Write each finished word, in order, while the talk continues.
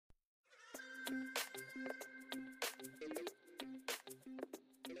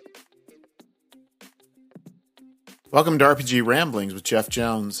Welcome to RPG Ramblings with Jeff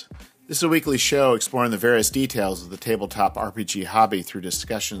Jones. This is a weekly show exploring the various details of the tabletop RPG hobby through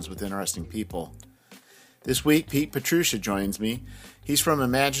discussions with interesting people. This week, Pete Petrusha joins me. He's from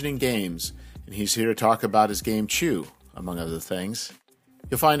Imagining Games, and he's here to talk about his game Chew, among other things.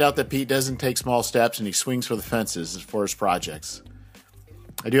 You'll find out that Pete doesn't take small steps and he swings for the fences for his projects.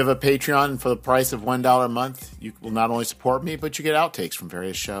 I do have a Patreon, and for the price of $1 a month, you will not only support me, but you get outtakes from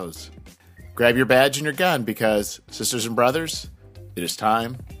various shows. Grab your badge and your gun because, sisters and brothers, it is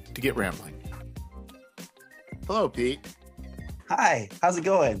time to get rambling. Hello, Pete. Hi, how's it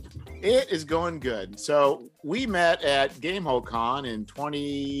going? It is going good. So we met at GameholeCon in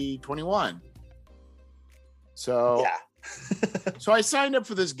 2021. So, Yeah. So I signed up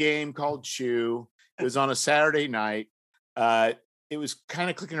for this game called Chew. It was on a Saturday night. It was kind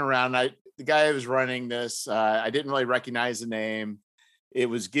of clicking around. The guy who was running this, I didn't really recognize the name. It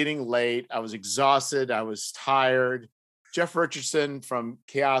was getting late. I was exhausted. I was tired. Jeff Richardson from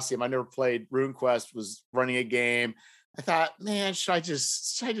Chaosium, I never played RuneQuest, was running a game. I thought, man, should I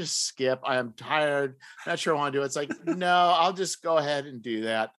just skip? I am tired. Not sure I want to do it. It's like, no, I'll just go ahead and do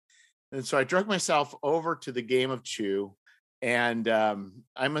that. And so I drug myself over to the game of Chew. And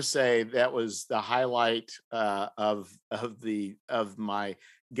I must say that was the highlight of my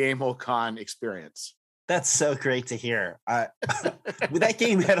GameholeCon experience. That's so great to hear. That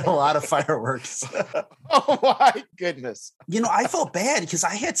game had a lot of fireworks. Oh my goodness. You know, I felt bad because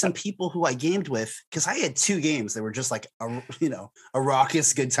I had some people who I gamed with, because I had two games that were just like a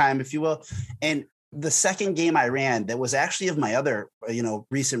raucous good time, if you will. And the second game I ran that was actually of my other,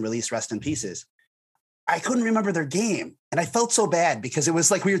 recent release, Rest in Pieces, I couldn't remember their game. And I felt so bad because it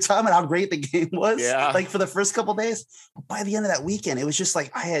was like we were talking about how great the game was, like for the first couple of days. But by the end of that weekend, it was just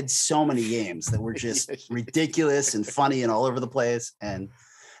like I had so many games that were just ridiculous and funny and all over the place. And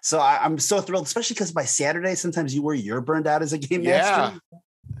so I'm so thrilled, especially because by Saturday, sometimes you're burned out as a game master.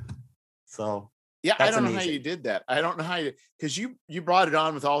 So yeah, I don't know amazing. how you did that. I don't know how because you brought it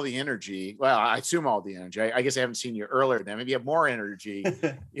on with all the energy. Well, I assume all the energy. I guess I haven't seen you earlier then. Maybe you have more energy,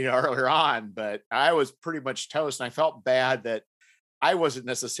 earlier on, but I was pretty much toast. And I felt bad that I wasn't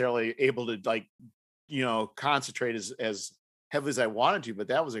necessarily able to concentrate as heavily as I wanted to, but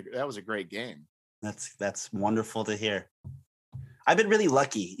that was a great game. That's wonderful to hear. I've been really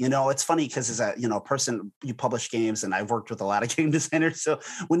lucky. It's funny because as a person, you publish games, and I've worked with a lot of game designers. So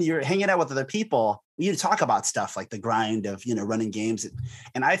when you're hanging out with other people, you talk about stuff like the grind of, running games.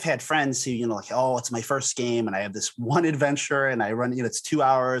 And I've had friends who, oh, it's my first game and I have this one adventure and I run, it's 2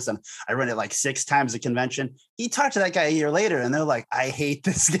 hours and I run it like 6 times a convention. You talk to that guy a year later and they're like, I hate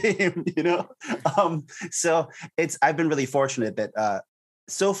this game, So I've been really fortunate that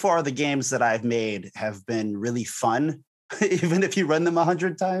so far the games that I've made have been really fun. Even if you run them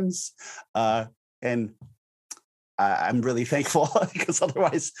 100 times. And I'm really thankful because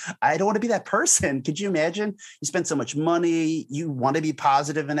otherwise I don't want to be that person. Could you imagine? You spend so much money, you want to be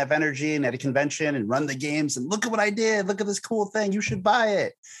positive and have energy and at a convention and run the games and look at what I did. Look at this cool thing. You should buy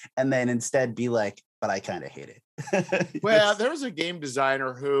it. And then instead be like, but I kind of hate it. Well, there was a game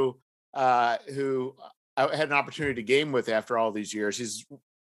designer who I had an opportunity to game with after all these years. He's,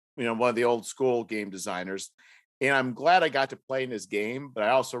 one of the old school game designers. And I'm glad I got to play in his game, but I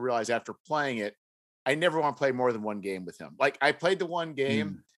also realized after playing it, I never want to play more than one game with him. Like I played the one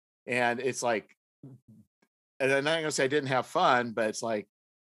game and it's like, and I'm not going to say I didn't have fun, but it's like,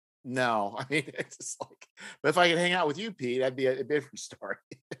 no, I mean, it's just like, but if I could hang out with you, Pete, that'd be a different story.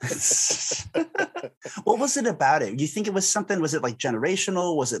 What was it about it? You think it was something, was it like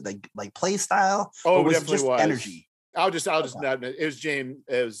generational? Was it like play style? Oh, or was definitely it just was. Energy? I'll just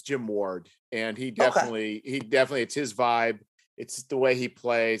it was Jim Ward, and he definitely, it's his vibe. It's the way he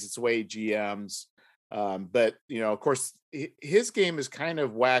plays. It's the way he GMs. But of course his game is kind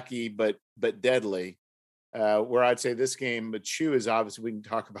of wacky, but deadly. Where I'd say this game, but Chew is obviously, we can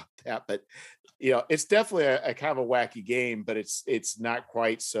talk about that, but it's definitely a kind of a wacky game, but it's not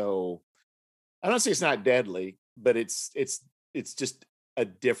quite so, I don't say it's not deadly, but it's just a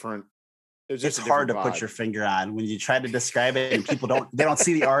different, it's hard to put your finger on when you try to describe it and people don't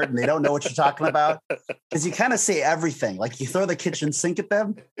see the art and they don't know what you're talking about. Because you kind of say everything, like you throw the kitchen sink at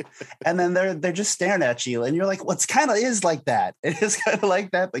them and then they're just staring at you and you're like, well, it's kind of is like that. It is kind of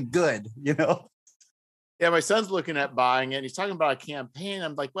like that, but good, Yeah, my son's looking at buying it. And he's talking about a campaign.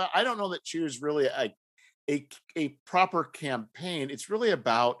 I'm like, well, I don't know that Chew is really a proper campaign. It's really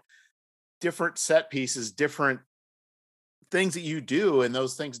about different set pieces, different things that you do, and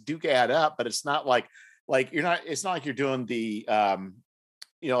those things do add up, but it's not like it's not like you're doing the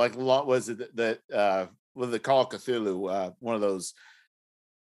like was it with the Call of Cthulhu, one of those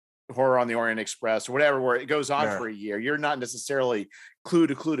Horror on the Orient Express or whatever, where it goes on for a year. You're not necessarily clue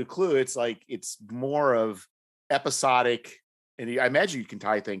to clue to clue. It's like, it's more of episodic, and I imagine you can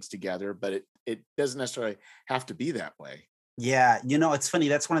tie things together, but it doesn't necessarily have to be that way. Yeah. It's funny.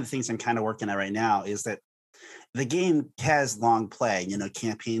 That's one of the things I'm kind of working on right now, is that the game has long play,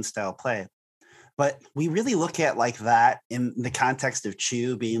 campaign style play, but we really look at like that in the context of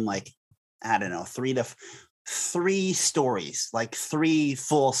Chew being like, I don't know, three stories, like 3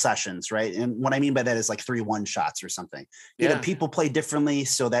 full sessions, right? And what I mean by that is like 3 one-shots or something. People play differently,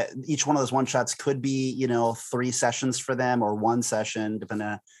 so that each one of those one-shots could be, 3 sessions for them, or 1 session, depending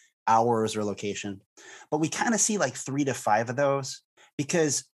on hours or location. But we kind of see like 3 to 5 of those,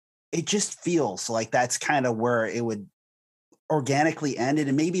 because it just feels like that's kind of where it would organically end.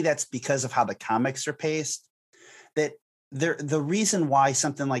 And maybe that's because of how the comics are paced, that the reason why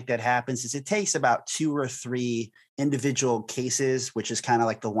something like that happens is it takes about 2 or 3 individual cases, which is kind of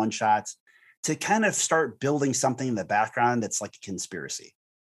like the one shots, to kind of start building something in the background that's like a conspiracy.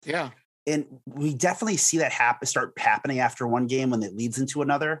 Yeah. And we definitely see that start happening after one game when it leads into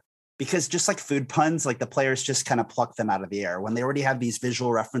another, because just like food puns, like the players just kind of pluck them out of the air when they already have these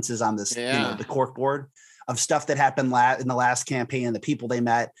visual references on this, the cork board of stuff that happened in the last campaign and the people they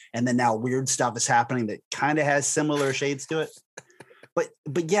met. And then now weird stuff is happening that kind of has similar shades to it.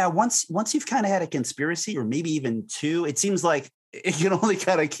 But yeah, once you've kind of had a conspiracy, or maybe even 2, it seems like it can only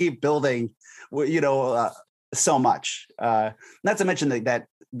kind of keep building, so much. Not to mention that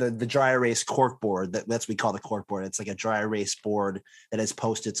the dry erase cork board, that's we call the cork board. It's like a dry erase board that has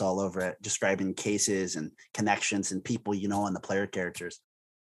Post-its all over it describing cases and connections and people, and the player characters.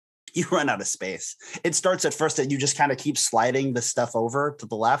 You run out of space. It starts at first that you just kind of keep sliding the stuff over to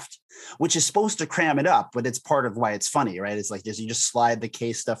the left, which is supposed to cram it up, but it's part of why it's funny, right? It's like you just slide the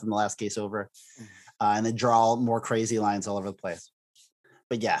case stuff from the last case over, and then draw more crazy lines all over the place.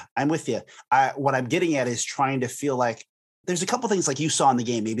 But yeah, I'm with you. What I'm getting at is trying to feel like there's a couple things like you saw in the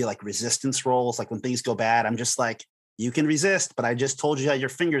game, maybe like resistance rolls, like when things go bad, I'm just like, you can resist, but I just told you how your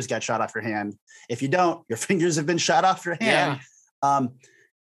fingers got shot off your hand. If you don't, your fingers have been shot off your hand. Yeah.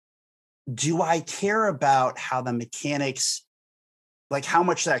 Do I care about how the mechanics, like how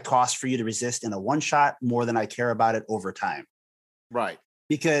much that costs for you to resist in a one shot, more than I care about it over time? Right.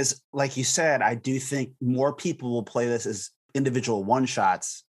 Because like you said, I do think more people will play this as individual one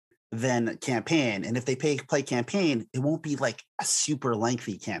shots than campaign. And if they play campaign, it won't be like a super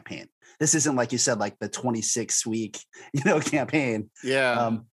lengthy campaign. This isn't, like you said, like the 26 week, campaign.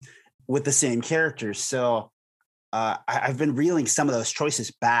 Yeah. With the same characters. So I've been reeling some of those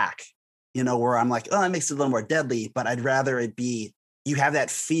choices back, where I'm like, oh, that makes it a little more deadly, but I'd rather it be, you have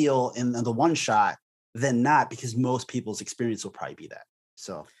that feel in the one shot than not, because most people's experience will probably be that.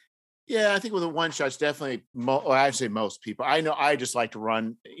 So. Yeah, I think with the one shots, definitely, I'd say most people. I know I just like to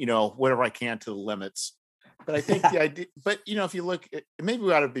run, whatever I can to the limits. But I think the idea, but if you look, maybe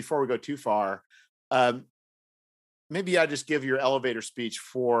we ought to, before we go too far, maybe I just give your elevator speech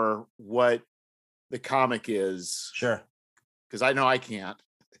for what the comic is. Sure. Because I know I can't.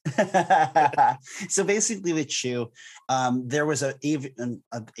 So basically with Chew, there was an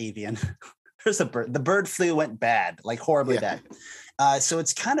avian. There's a bird. The bird flu went bad, like horribly bad. So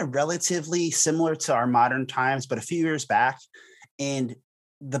it's kind of relatively similar to our modern times, but a few years back, and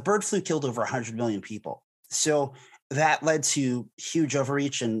the bird flu killed over 100 million people. So that led to huge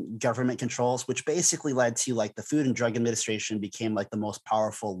overreach and government controls, which basically led to like the Food and Drug Administration became like the most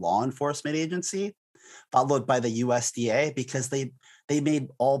powerful law enforcement agency, followed by the USDA, because they made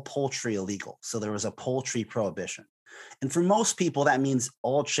all poultry illegal. So there was a poultry prohibition. And for most people, that means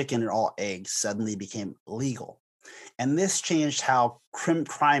all chicken and all eggs suddenly became legal. And this changed how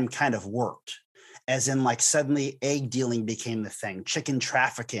crime kind of worked, as in like suddenly egg dealing became the thing, chicken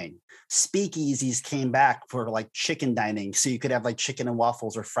trafficking, speakeasies came back for like chicken dining. So you could have like chicken and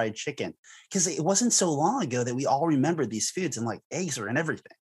waffles or fried chicken, because it wasn't so long ago that we all remembered these foods, and like eggs are in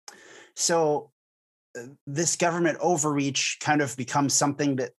everything. So this government overreach kind of becomes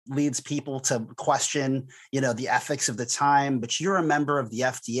something that leads people to question, the ethics of the time. But you're a member of the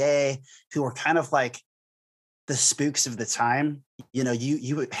FDA, who are kind of like the spooks of the time. You're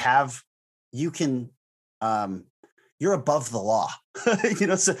above the law.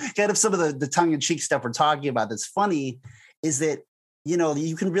 So kind of some of the tongue-in-cheek stuff we're talking about that's funny is that,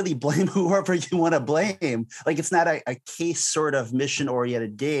 you can really blame whoever you want to blame. Like, it's not a case sort of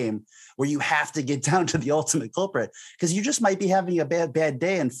mission-oriented game where you have to get down to the ultimate culprit, because you just might be having a bad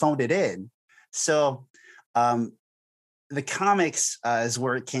day and phoned it in. So the comics is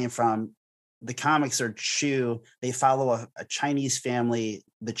where it came from. the comics are Chu. They follow a Chinese family,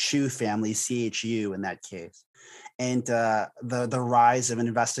 the Chu family, CHU in that case. And the rise of an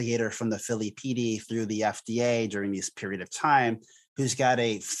investigator from the Philly PD through the FDA during this period of time, who's got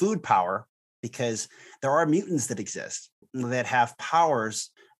a food power, because there are mutants that exist that have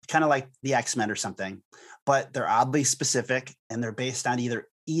powers, kind of like the X-Men or something, but they're oddly specific and they're based on either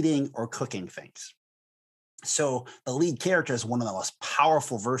eating or cooking things. So the lead character is one of the most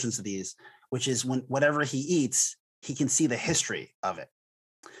powerful versions of these, which is when whatever he eats, he can see the history of it.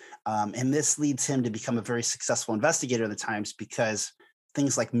 And this leads him to become a very successful investigator at the times, because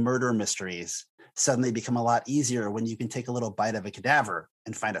things like murder mysteries suddenly become a lot easier when you can take a little bite of a cadaver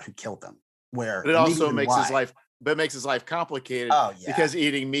and find out who killed them. Where but it also makes his life, but it makes his life complicated. Oh, yeah. Because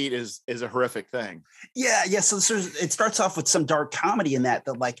eating meat is a horrific thing. Yeah. So it starts off with some dark comedy in that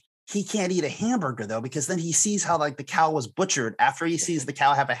like he can't eat a hamburger though, because then he sees how like the cow was butchered after he sees the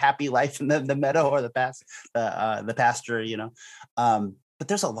cow have a happy life in the meadow or the pasture, you know. But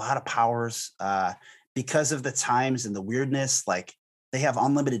there's a lot of powers because of the times and the weirdness. Like they have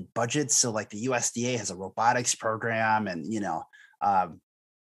unlimited budgets, so like the USDA has a robotics program, and you know.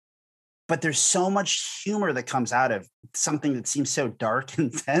 But there's so much humor that comes out of something that seems so dark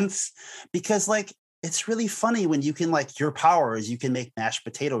and tense, because like it's really funny when you can, like, your power is you can make mashed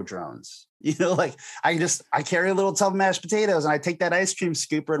potato drones. You know, like I carry a little tub of mashed potatoes and I take that ice cream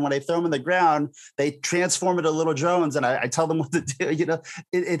scooper, and when I throw them in the ground, they transform into little drones, and I tell them what to do. You know,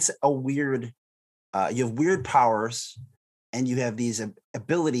 it's a weird, you have weird powers and you have these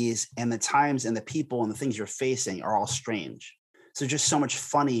abilities, and the times and the people and the things you're facing are all strange. So just so much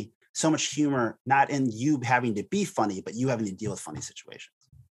funny, so much humor, not in you having to be funny, but you having to deal with funny situations.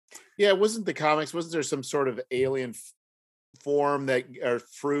 Yeah, wasn't there some sort of alien form that, or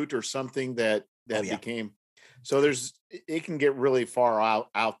fruit or something that became, so it can get really far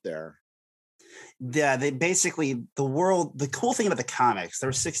out there. Yeah, they basically, the cool thing about the comics, there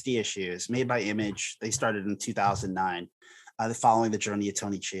were 60 issues made by Image. They started in 2009, following the journey of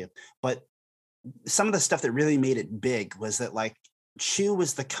Tony Chu. But some of the stuff that really made it big was that, like, Chu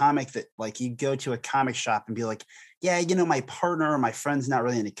was the comic that, like, you go to a comic shop and be like, yeah, you know, my partner or my friend's not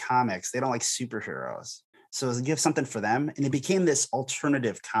really into comics. They don't like superheroes. So give something for them. And it became this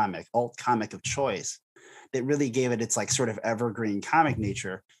alternative comic, alt comic of choice, that really gave it its, like, sort of evergreen comic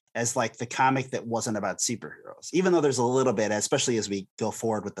nature, as like the comic that wasn't about superheroes, even though there's a little bit, especially as we go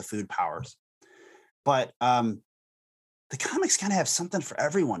forward with the food powers. But the comics kind of have something for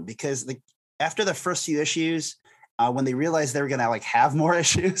everyone, because after the first few issues, when they realized they were going to, like, have more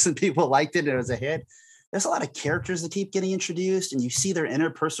issues and people liked it and it was a hit, there's a lot of characters that keep getting introduced, and you see their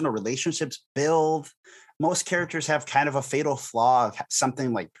interpersonal relationships build. Most characters have kind of a fatal flaw of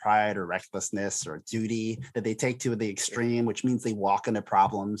something like pride or recklessness or duty that they take to the extreme, which means they walk into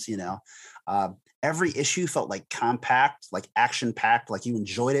problems, you know. Every issue felt like compact, like action packed, like you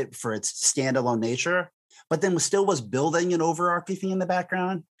enjoyed it for its standalone nature, but then still was building an overarching thing in the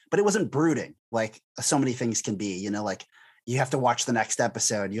background, but it wasn't brooding like so many things can be, you know, like you have to watch the next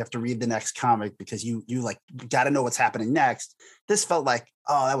episode, you have to read the next comic because you like got to know what's happening next. This felt like,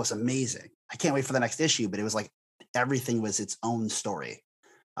 oh, that was amazing, I can't wait for the next issue. But it was like everything was its own story.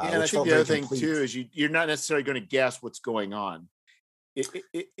 And I think the other thing too is you're not necessarily going to guess what's going on.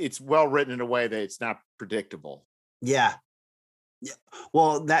 It's well written in a way that it's not predictable. Yeah.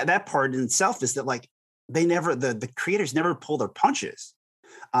 Well, that part in itself is that, like, they never, the creators never pull their punches.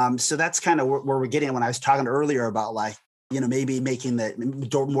 So that's kind of where we're getting when I was talking earlier about, like, you know, maybe making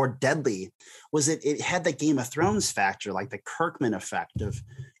the more deadly, was it had the Game of Thrones factor, like the Kirkman effect of,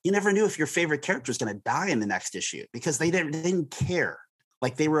 you never knew if your favorite character was going to die in the next issue, because they didn't care.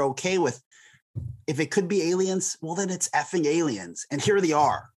 Like, they were okay with, if it could be aliens, well, then it's effing aliens. And here they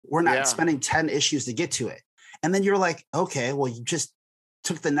are. We're not spending 10 issues to get to it. And then you're like, okay, well, you just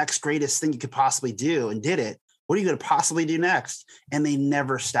took the next greatest thing you could possibly do and did it. What are you going to possibly do next? And they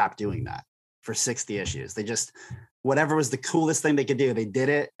never stopped doing that for 60 issues. They just, whatever was the coolest thing they could do, they did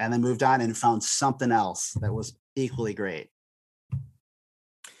it and then moved on and found something else that was equally great.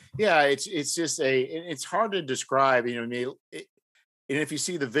 Yeah, it's just it's hard to describe, you know. And if you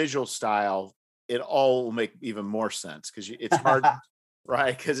see the visual style, it all will make even more sense, because it's hard,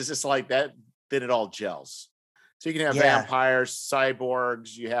 right? Because it's just like that, then it all gels. So you can have vampires,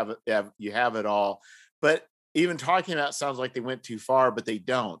 cyborgs, you have it all. But even talking about it sounds like they went too far, but they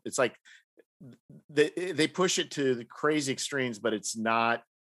don't. It's like they push it to the crazy extremes, but it's not.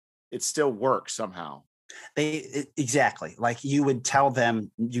 It still works somehow. Exactly. Like, you would tell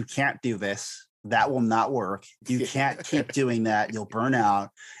them, you can't do this. That will not work. You can't keep doing that. You'll burn out.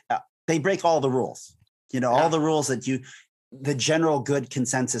 They break all the rules, you know, all the rules that the general good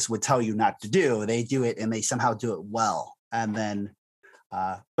consensus would tell you not to do. They do it and they somehow do it well. And then,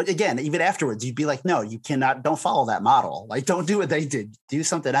 but again, even afterwards, you'd be like, no, you cannot, don't follow that model. Like, don't do what they did, do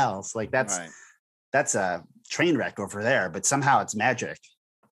something else. Like that's a train wreck over there, but somehow it's magic.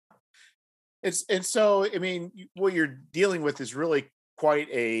 And so, I mean, what you're dealing with is really quite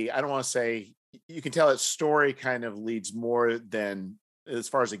I don't want to say, you can tell that story kind of leads more than as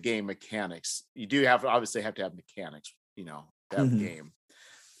far as the game mechanics. You do obviously have to have mechanics, to have a game.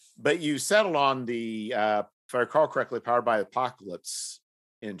 But you settled on the, if I recall correctly, Powered by Apocalypse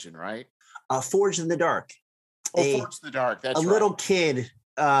engine, right? Forged in the Dark. Forged in the Dark. That's a little kid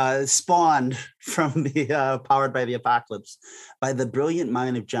spawned from the Powered by the Apocalypse by the brilliant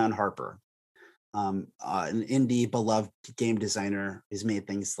mind of John Harper. An indie beloved game designer who's made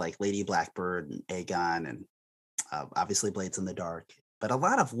things like Lady Blackbird and Aegon and obviously Blades in the Dark, but a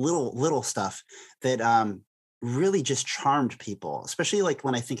lot of little stuff that really just charmed people, especially like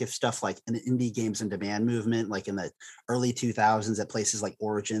when I think of stuff like an indie games in demand movement, like in the early 2000s at places like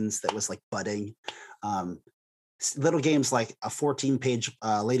Origins that was like budding. Little games like a 14-page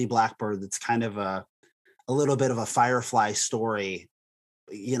Lady Blackbird that's kind of a little bit of a Firefly story,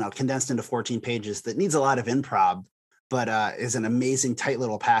 condensed into 14 pages that needs a lot of improv, but is an amazing, tight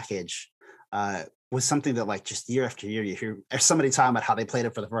little package, was something that like just year after year, you hear somebody talking about how they played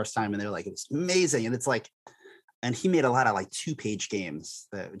it for the first time and they're like, it's amazing. And it's like, and he made a lot of like 2-page games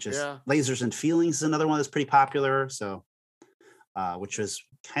that just Lasers and Feelings is another one that's pretty popular. So, which was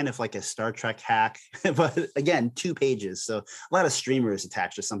kind of like a Star Trek hack, but again, 2 pages. So a lot of streamers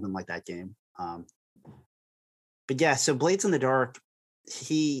attached to something like that game. But yeah, so Blades in the Dark,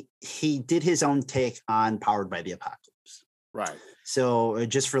 he did his own take on Powered by the Apocalypse. Right. So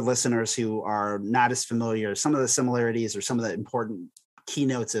just for listeners who are not as familiar, some of the similarities or some of the important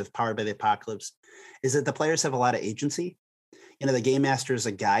keynotes of Powered by the Apocalypse is that the players have a lot of agency. The game master is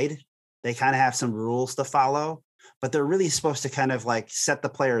a guide. They kind of have some rules to follow, but they're really supposed to kind of like set the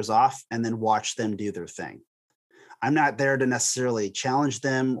players off and then watch them do their thing. I'm not there to necessarily challenge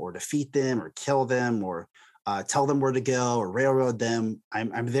them or defeat them or kill them or tell them where to go or railroad them.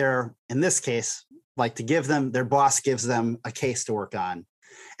 I'm there in this case, like to give them, their boss gives them a case to work on.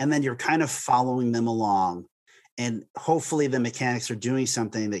 And then you're kind of following them along. And hopefully the mechanics are doing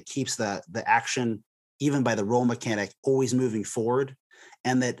something that keeps the action, even by the role mechanic, always moving forward.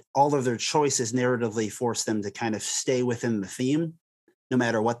 And that all of their choices narratively force them to kind of stay within the theme, no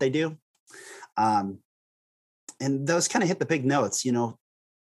matter what they do. And those kind of hit the big notes,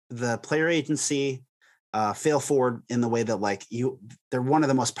 the player agency, fail forward in the way that like they're one of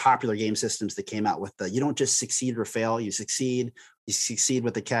the most popular game systems that came out with you don't just succeed or fail, you succeed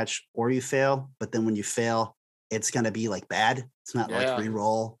with the catch or you fail. But then when you fail, it's going to be like bad. It's not like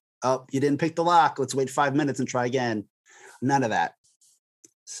re-roll. Oh, you didn't pick the lock. Let's wait 5 minutes and try again. None of that.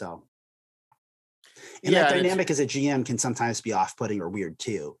 So. And that dynamic as a GM can sometimes be off-putting or weird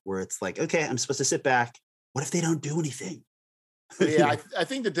too, where it's like, okay, I'm supposed to sit back. What if they don't do anything? Yeah, I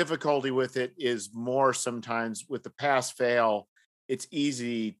think the difficulty with it is more sometimes with the pass fail, it's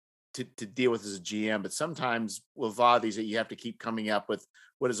easy to deal with as a GM, but sometimes with a lot of these that you have to keep coming up with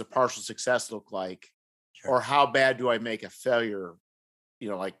what does a partial success look like, or how bad do I make a failure?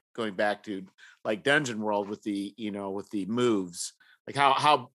 Like going back to like Dungeon World with the with the moves, like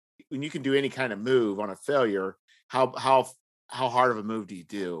how when you can do any kind of move on a failure, how hard of a move do you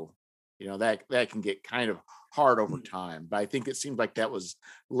do? That can get kind of hard over time. But I think it seemed like that was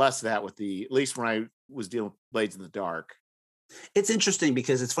less of that with at least when I was dealing with Blades in the Dark. It's interesting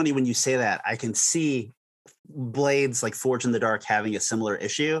because it's funny when you say that. I can see Blades like Forged in the Dark having a similar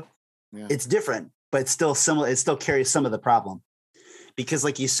issue. Yeah. It's different, but it's still similar. It still carries some of the problem because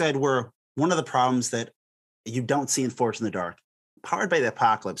like you said, we're one of the problems that you don't see in Forged in the Dark. Powered by the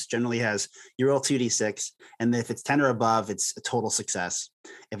Apocalypse generally has you roll 2d6, and if it's 10 or above, it's a total success.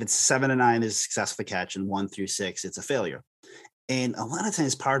 If it's 7 to 9 is a successful catch, and 1 through 6, it's a failure. And a lot of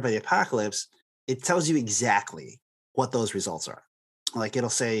times, Powered by the Apocalypse, it tells you exactly what those results are. Like it'll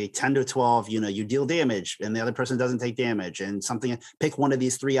say 10 to 12, you deal damage, and the other person doesn't take damage, and something. Pick one of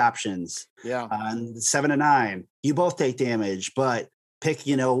these 3 options. Yeah. And 7 to 9, you both take damage, but pick,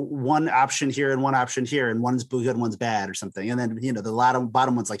 one option here and one option here, and one's good, one's bad or something. And then, the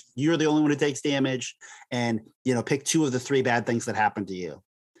bottom one's like, you're the only one who takes damage, and, pick 2 of the 3 bad things that happen to you,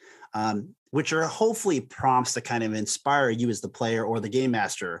 which are hopefully prompts to kind of inspire you as the player or the game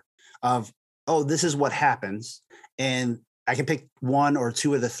master of, oh, this is what happens. And I can pick 1 or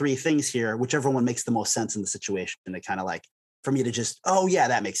 2 of the 3 things here, whichever one makes the most sense in the situation. And it kind of like, for me to just, oh yeah,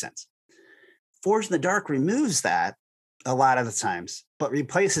 that makes sense. Forged in the Dark removes that a lot of the times, but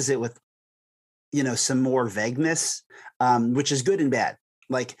replaces it with some more vagueness, which is good and bad.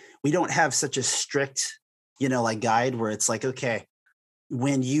 Like we don't have such a strict, like guide where it's like, okay,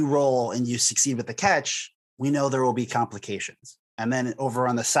 when you roll and you succeed with the catch, we know there will be complications. And then over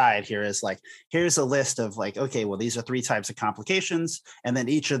on the side here is like, here's a list of like, okay, well, these are 3 types of complications. And then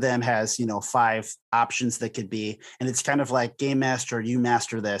each of them has, 5 options that could be. And it's kind of like game master, you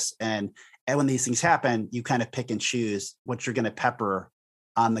master this. And when these things happen, you kind of pick and choose what you're going to pepper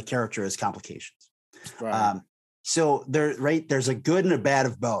on the character as complications. Right. So there's a good and a bad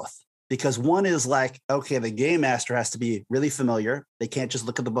of both, because one is like, okay, the game master has to be really familiar. They can't just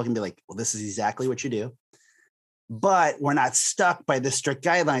look at the book and be like, well, this is exactly what you do. But we're not stuck by the strict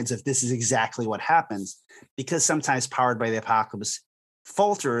guidelines if this is exactly what happens, because sometimes Powered by the Apocalypse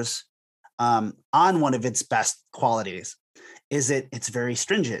falters on one of its best qualities, is it's very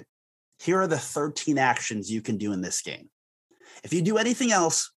stringent. Here are the 13 actions you can do in this game. If you do anything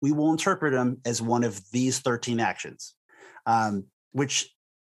else, we will interpret them as one of these 13 actions, which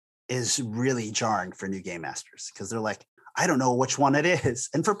is really jarring for new game masters, because they're like, I don't know which one it is.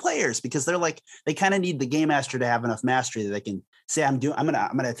 And for players, because they're like, they kind of need the game master to have enough mastery that they can say, I'm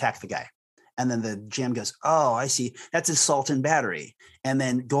gonna attack the guy. And then the GM goes, oh, I see. That's assault and battery. And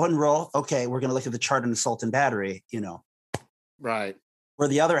then go ahead and roll. Okay, we're gonna look at the chart on assault and battery, Right. Where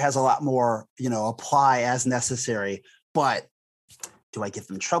the other has a lot more, apply as necessary. But do I give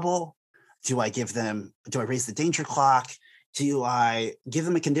them trouble? Do I raise the danger clock? Do I give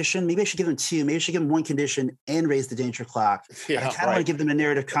them a condition? Maybe I should give them 2. Maybe I should give them 1 condition and raise the danger clock. Yeah, but I kind of want to give them a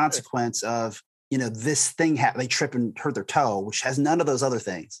narrative consequence of, this thing, they trip and hurt their toe, which has none of those other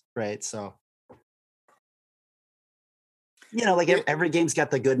things. Right. So, every game's got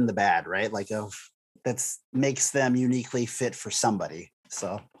the good and the bad, right? Like that's makes them uniquely fit for somebody.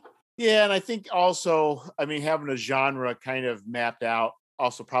 So. Yeah. And I think also, having a genre kind of mapped out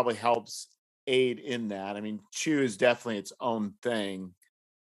also probably helps aid in that. Chew is definitely its own thing.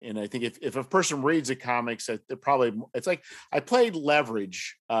 And I think if a person reads the comics, it's like I played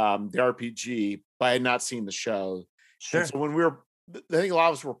Leverage, the RPG, but I had not seen the show. Sure. And so when I think a lot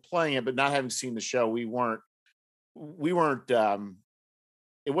of us were playing it, but not having seen the show,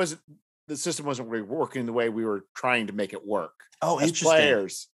 the system wasn't really working the way we were trying to make it work. Oh, as interesting.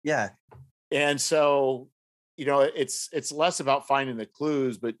 Players. Yeah. And so, it's less about finding the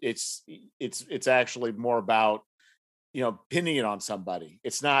clues, but it's actually more about, pinning it on somebody.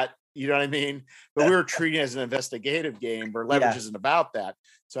 It's not, you know what I mean? But we were treating it as an investigative game where Leverage isn't about that.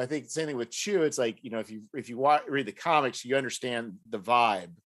 So I think the same thing with Chew. It's like, if you read the comics, you understand the vibe.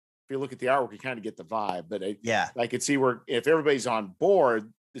 If you look at the artwork, you kind of get the vibe. But I could see where if everybody's on board,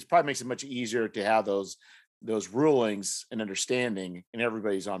 this probably makes it much easier to have those rulings and understanding, and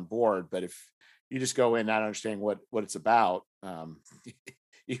everybody's on board. But if you just go in not understanding what it's about,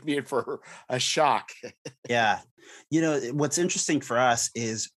 you can be in for a shock. Yeah. What's interesting for us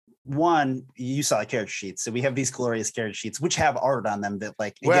is, one, you saw the character sheets. So we have these glorious character sheets, which have art on them that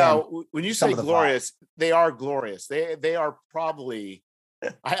when you say glorious, they are glorious. They are probably,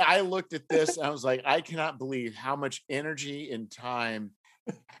 I looked at this and I was like, I cannot believe how much energy and time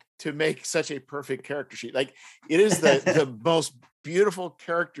to make such a perfect character sheet. Like, it is the most beautiful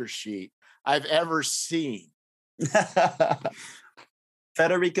character sheet I've ever seen.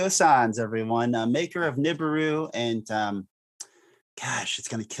 Federico Sanz, everyone, maker of Nibiru, and gosh, it's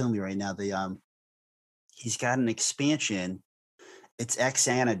gonna kill me right now. He's got an expansion. It's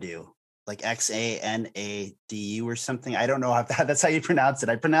Xanadu, like Xanadu or something. I don't know if that's how you pronounce it.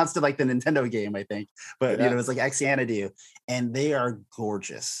 I pronounced it like the Nintendo game, I think, but it's like Xanadu, and they are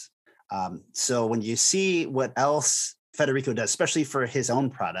gorgeous. So when you see what else Federico does, especially for his own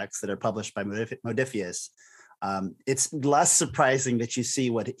products that are published by Modiphius, it's less surprising that you see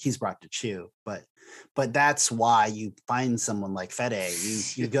what he's brought to Chew, but that's why you find someone like Fede.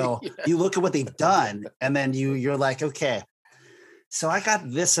 You go, you look at what they've done, and then you're like, okay, so I got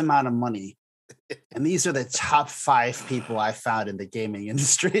this amount of money, and these are the top 5 people I found in the gaming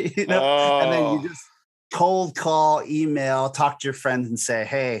industry, and then you just cold call, email, talk to your friends and say,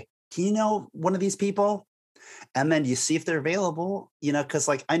 hey, can you know one of these people? And then you see if they're available, because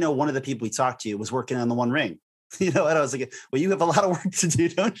like I know one of the people we talked to was working on the One Ring, and I was like, well, you have a lot of work to do,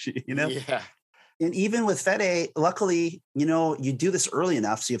 don't you? Yeah. And even with Fede, luckily, you do this early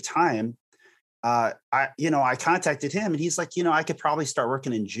enough so you have time. I contacted him and he's like, I could probably start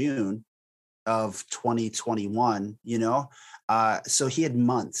working in June of 2021, so he had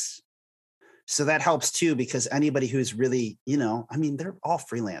months. So that helps too, because anybody who's really, they're all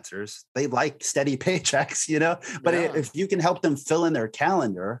freelancers. They like steady paychecks, but if you can help them fill in their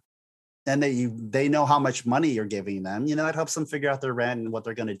calendar and they know how much money you're giving them, that helps them figure out their rent and what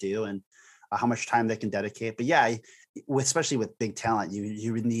they're going to do. And how much time they can dedicate. But yeah, especially with big talent,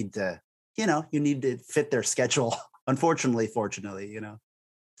 you would need to, you need to fit their schedule. Unfortunately, fortunately,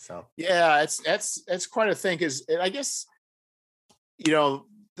 So Yeah, it's quite a thing. Because I guess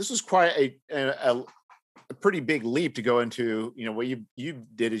this was quite a pretty big leap to go into. What you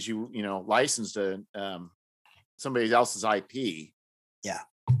did is you licensed somebody else's IP. Yeah.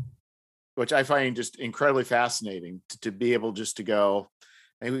 Which I find just incredibly fascinating to be able just to go.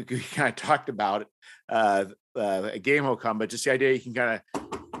 And we kind of talked about it, a game will come, but just the idea you can kind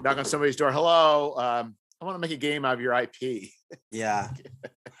of knock on somebody's door. Hello, I want to make a game out of your IP. Yeah.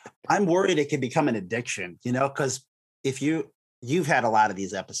 I'm worried it could become an addiction, because if you've had a lot of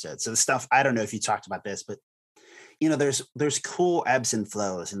these episodes. So the stuff, I don't know if you talked about this, but there's cool ebbs and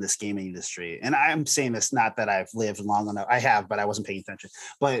flows in this gaming industry. And I'm saying this, not that I've lived long enough. I have, but I wasn't paying attention.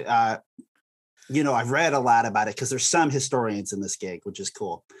 But, I've read a lot about it because there's some historians in this gig, which is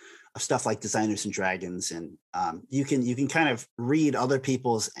cool, of stuff like Designers and Dragons. And you can kind of read other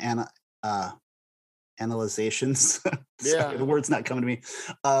people's analyzations. Sorry, the word's not coming to me,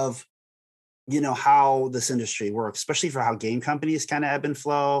 of how this industry works, especially for how game companies kind of ebb and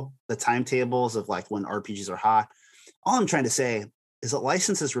flow, the timetables of like when RPGs are hot. All I'm trying to say is that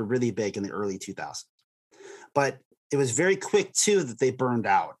licenses were really big in the early 2000s, but it was very quick too that they burned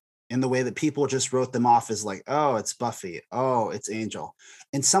out in the way that people just wrote them off as like, oh, it's Buffy, oh, it's Angel.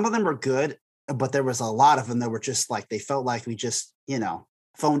 And some of them were good, but there was a lot of them that were just like, they felt like we just,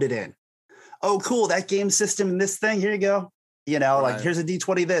 phoned it in. Oh, cool, that game system and this thing, here you go. Like here's a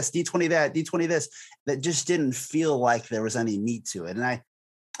D20 this, D20 that, D20 this, that just didn't feel like there was any meat to it. And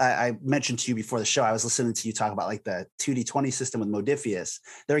I mentioned to you before the show, I was listening to you talk about like the 2D20 system with Modiphius.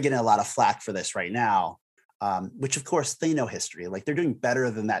 They're getting a lot of flack for this right now, which of course they know history. Like they're doing better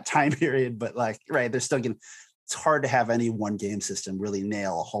than that time period, but like, right, they're still getting, it's hard to have any one game system really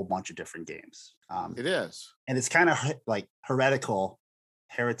nail a whole bunch of different games. It is. And it's kind of like heretical,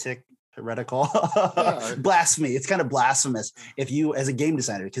 blasphemy. It's kind of blasphemous if you, as a game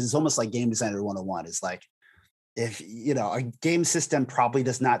designer, because it's almost like game designer 101 is like, if a game system probably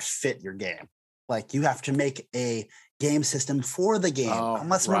does not fit your game, like you have to make a game system for the game,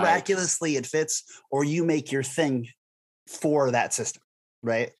 unless miraculously it fits, or you make your thing for that system,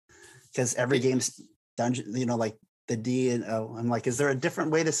 right? Because every game's dungeon, like the D and O. I'm like, is there a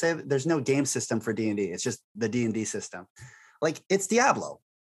different way to say that? There's no game system for D&D. It's just the D&D system. Like it's Diablo,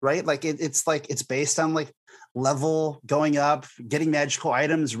 right? Like it's based on like level going up, getting magical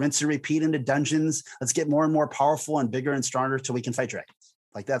items, rinse and repeat into dungeons. Let's get more and more powerful and bigger and stronger till we can fight dragons.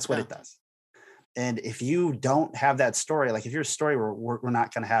 Like that's what it does. And if you don't have that story, like if you're a story where we're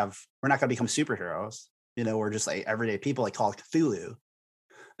not going to become superheroes, we're just like everyday people like Call of Cthulhu,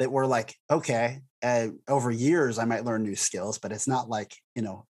 that we're like, okay, over years, I might learn new skills, but it's not like, in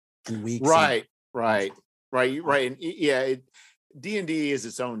weeks. Right. And yeah, D&D is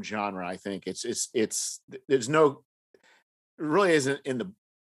its own genre. I think it's there's no, it really isn't in the,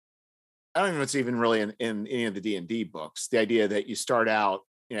 I don't even know if it's even really in any of the D&D books. The idea that you start out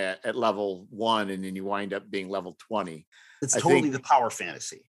at level 1 and then you wind up being level 20. It's totally the power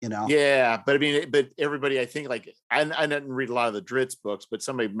fantasy, Yeah, but I mean, but everybody, I think, like I didn't read a lot of the Dritz books, but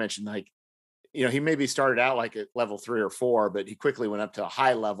somebody mentioned like, he maybe started out like at level 3 or 4, but he quickly went up to a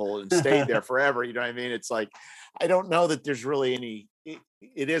high level and stayed there forever. You know what I mean? It's like, I don't know that there's really any,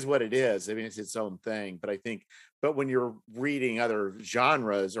 it is what it is. I mean, it's its own thing, but I think, but when you're reading other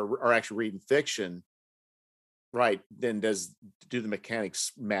genres or actually reading fiction, right, then do the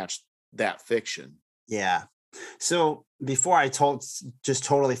mechanics match that fiction? Yeah. So before I just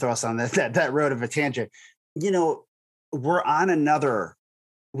totally throw us on that road of a tangent, we're on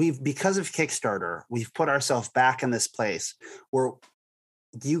because of Kickstarter, we've put ourselves back in this place where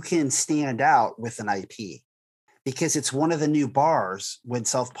you can stand out with an IP, because it's one of the new bars when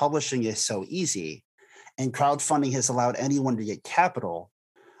self-publishing is so easy and crowdfunding has allowed anyone to get capital.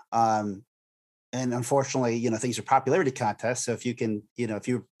 And unfortunately, things are popularity contests. So if you can, if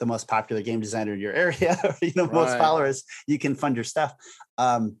you're the most popular game designer in your area, most followers, you can fund your stuff.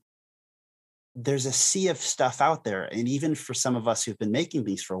 There's a sea of stuff out there. And even for some of us who've been making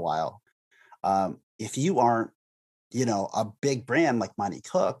these for a while, if you aren't, a big brand like Monty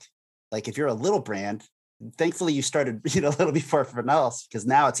Cook, like if you're a little brand, thankfully you started, a little before everyone else, because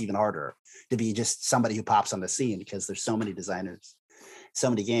now it's even harder to be just somebody who pops on the scene because there's so many designers, so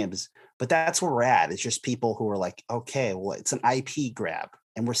many games. But that's where we're at. It's just people who are like, okay, well, it's an IP grab.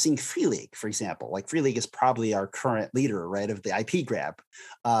 And we're seeing Free League, for example. Like Free League is probably our current leader, right, of the IP grab,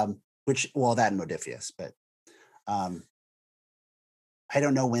 that and Modiphius. But I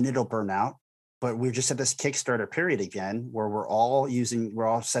don't know when it'll burn out. but we're just at this Kickstarter period again, where we're all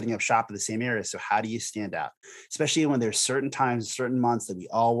setting up shop in the same area. So how do you stand out, especially when there's certain times, certain months that we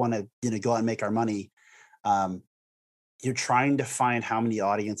all want to, go out and make our money? You're trying to find how many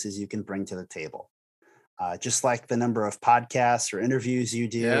audiences you can bring to the table. Just like the number of podcasts or interviews you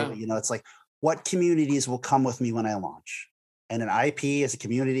do, it's like, what communities will come with me when I launch? And an IP as a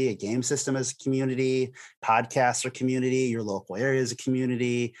community, a game system as a community, podcasts are community, your local area is a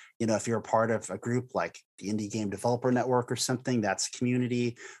community. If you're a part of a group like the Indie Game Developer Network or something, that's a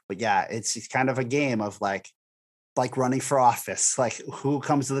community. But yeah, it's kind of a game of like running for office, like who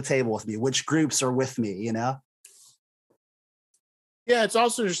comes to the table with me, which groups are with me, Yeah, it's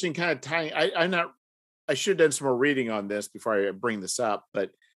also interesting kind of tying. I should have done some more reading on this before I bring this up,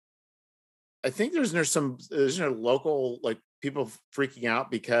 but I think there's local like people freaking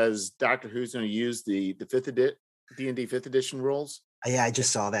out because Doctor Who's going to use the D&D 5th edition rules. Yeah, I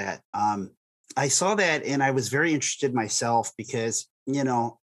just saw that. I saw that and I was very interested myself because,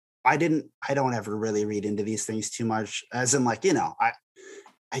 I don't ever really read into these things too much, as in like,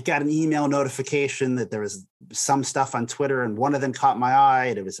 I got an email notification that there was some stuff on Twitter and one of them caught my eye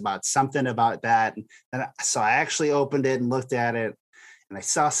and it was about something about that. And so I actually opened it and looked at it and I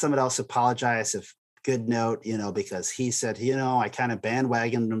saw someone else apologize of good note, because he said, I kind of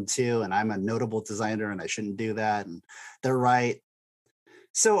bandwagoned them too. And I'm a notable designer and I shouldn't do that. And they're right.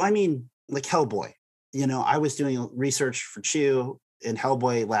 So, I mean, like Hellboy, I was doing research for Chew and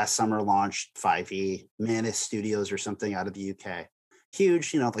Hellboy last summer launched 5e, Manus Studios or something out of the UK.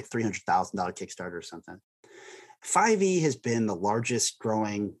 Huge, like $300,000 Kickstarter or something. 5e has been the largest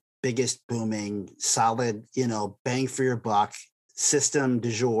growing, biggest booming, solid, bang for your buck system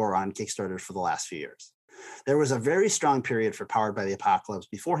du jour on Kickstarter for the last few years. There was a very strong period for Powered by the Apocalypse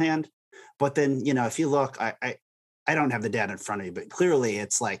beforehand, but then, if you look, I don't have the data in front of me, but clearly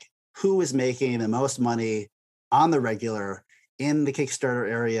it's like who is making the most money on the regular in the Kickstarter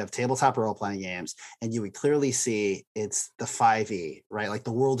area of tabletop role-playing games, and you would clearly see it's the 5e, right? Like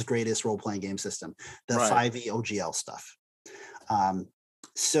the world's greatest role-playing game system, the 5e OGL stuff.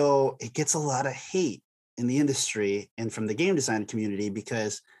 So it gets a lot of hate in the industry and from the game design community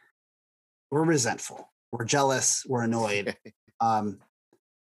because we're resentful, we're jealous, we're annoyed.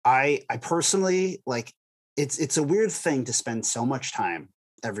 I personally, like, it's a weird thing to spend so much time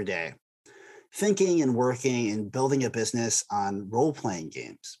every day thinking and working and building a business on role-playing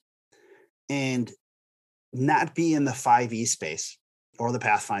games and not be in the 5e space or the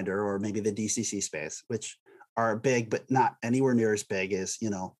Pathfinder or maybe the DCC space, which are big, but not anywhere near as big as,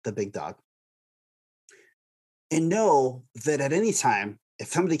 the big dog. And know that at any time, if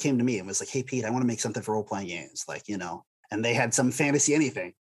somebody came to me and was like, hey, Pete, I want to make something for role-playing games, like, and they had some fantasy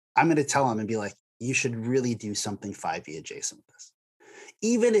anything, I'm going to tell them and be like, you should really do something 5e adjacent with this,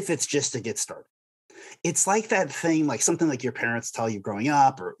 even if it's just to get started. It's like that thing, like something like your parents tell you growing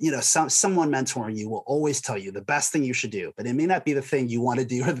up, or, someone mentoring you will always tell you the best thing you should do, but it may not be the thing you want to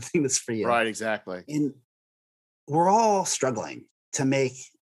do or the thing that's for you. Right, exactly. And we're all struggling to make,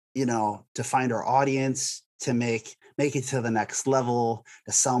 to find our audience, to make it to the next level,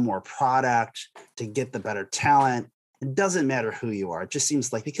 to sell more product, to get the better talent. It doesn't matter who you are. It just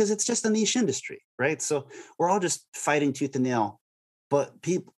seems like, because it's just a niche industry, right? So we're all just fighting tooth and nail, but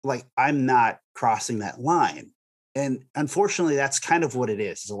people like, I'm not crossing that line. And unfortunately, that's kind of what it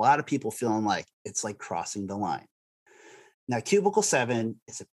is. There's a lot of people feeling like it's like crossing the line. Now, Cubicle 7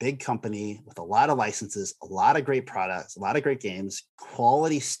 is a big company with a lot of licenses, a lot of great products, a lot of great games,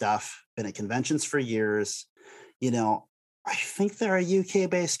 quality stuff, been at conventions for years. I think they're a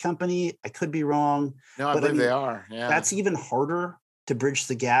UK-based company. I could be wrong. No, I believe they are. Yeah. That's even harder to bridge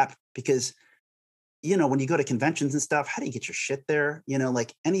the gap because, when you go to conventions and stuff, how do you get your shit there?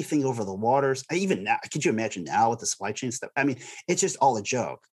 Like anything over the waters. Even now, could you imagine now with the supply chain stuff? I mean, it's just all a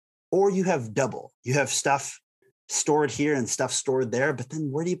joke. Or you have double. You have stuff stored here and stuff stored there, but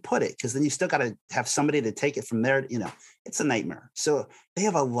then where do you put it? Because then you still got to have somebody to take it from there. It's a nightmare. So they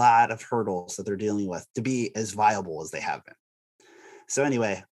have a lot of hurdles that they're dealing with to be as viable as they have been. So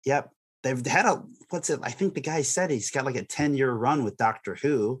anyway, yep, they've had I think the guy said he's got like a 10-year run with Doctor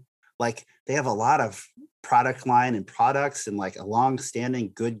Who. Like they have a lot of product line and products and like a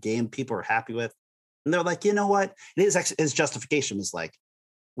long-standing good game people are happy with. And they're like, you know what? His justification was like,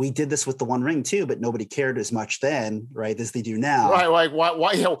 we did this with the One Ring too, but nobody cared as much then, right, as they do now. Right? Like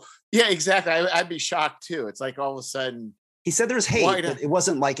why? Yeah, exactly. I'd be shocked too. It's like all of a sudden he said there's hate, but it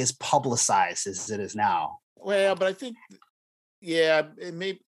wasn't like as publicized as it is now. Well, but I think, yeah, it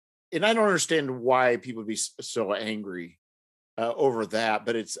may, and I don't understand why people would be so angry over that.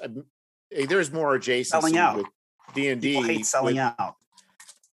 But it's there's more adjacency selling out with D&D. People hate selling out.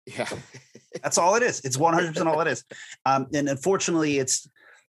 Yeah. That's all it is. It's 100% all it is. And unfortunately, it's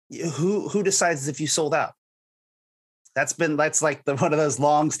who decides if you sold out. That's like one of those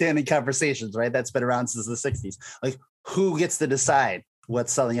long-standing conversations, right? That's been around since the 60s. Like, who gets to decide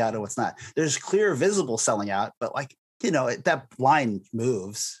what's selling out and what's not? There's clear, visible selling out, but that line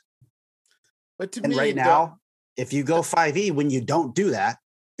moves. But to and me, right now, if you go 5e, when you don't do that,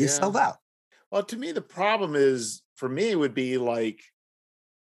 you sell out. Well, to me, the problem is, for me, would be like,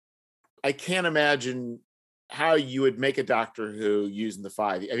 I can't imagine how you would make a Doctor Who using the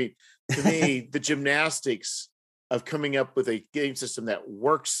 5e. I mean, to me, the gymnastics of coming up with a game system that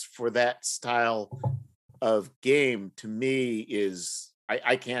works for that style of game, to me, is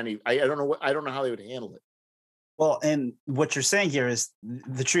I can't even, I don't know how they would handle it. Well, and what you're saying here is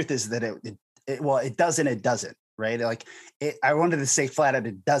the truth is that it doesn't, right? Like, I wanted to say flat out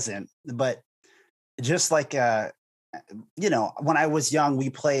it doesn't, but just like when I was young, we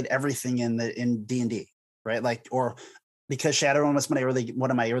played everything in D&D, right? Like, or because Shadowrun was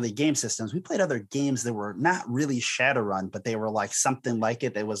one of my early game systems, we played other games that were not really Shadowrun, but they were like something like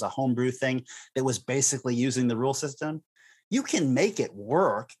it. It was a homebrew thing that was basically using the rule system. You can make it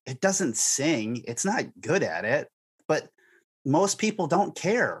work. It doesn't sing. It's not good at it, but most people don't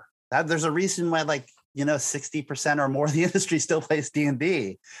care. There's a reason why 60% or more of the industry still plays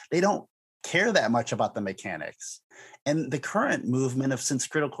D&D. They don't care that much about the mechanics. And the current movement of since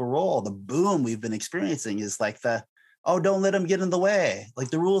Critical Role, the boom we've been experiencing is like don't let them get in the way. Like,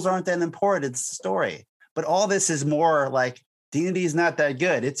 the rules aren't that important. It's the story. But all this is more like D&D is not that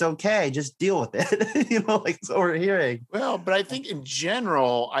good. It's okay. Just deal with it. That's what we're hearing. Well, but I think in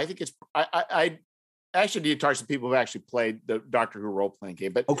general, I think it's, I actually need to talk to people who've actually played the Doctor Who role-playing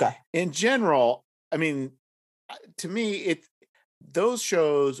game. But okay, in general, I mean, to me, those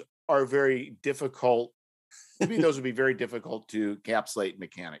shows are very difficult. To me, those would be very difficult to encapsulate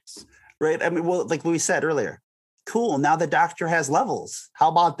mechanics. Right. I mean, well, like we said earlier, cool. Now the Doctor has levels. How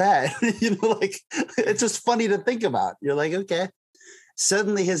about that? It's just funny to think about. You're like, okay.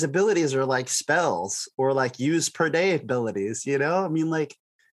 Suddenly his abilities are like spells or like use per day abilities, I mean, like,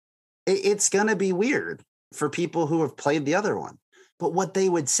 it's going to be weird for people who have played the other one. But what they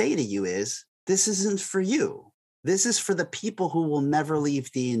would say to you is, this isn't for you. This is for the people who will never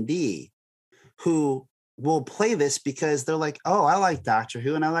leave D&D, who will play this because they're like, oh, I like Doctor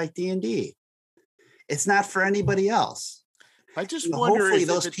Who and I like D&D. It's not for anybody else. I just wonder hopefully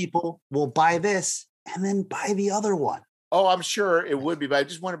those people will buy this and then buy the other one. Oh, I'm sure it would be, but I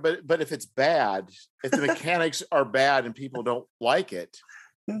just wonder, but if it's bad, if the mechanics are bad and people don't like it,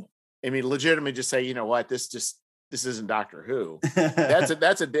 I mean, legitimately just say, you know what, this isn't Doctor Who.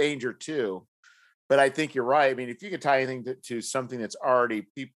 That's a danger too. But I think you're right. I mean, if you could tie anything to something that's already,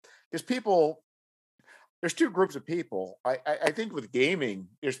 because people, there's two groups of people. I think with gaming,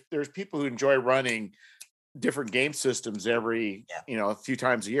 there's people who enjoy running different game systems every, a few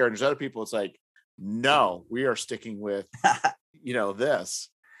times a year. And there's other people, it's like, no, we are sticking with, this.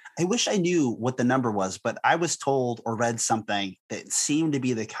 I wish I knew what the number was, but I was told or read something that seemed to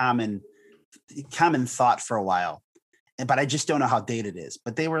be the common thought for a while. But I just don't know how dated it is.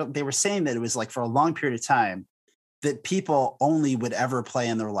 But they were saying that it was like for a long period of time that people only would ever play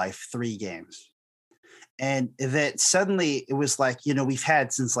in their life 3 games. And that suddenly it was like, we've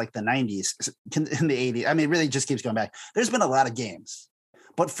had since like the 90s, in the 80s. I mean, it really just keeps going back. There's been a lot of games,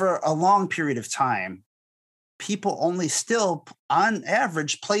 but for a long period of time, people only still on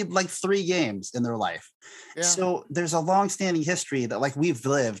average played like 3 games in their life. Yeah. So there's a long-standing history that like we've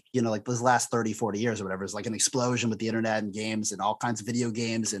lived, like those last 30, 40 years or whatever. It's like an explosion with the internet and games and all kinds of video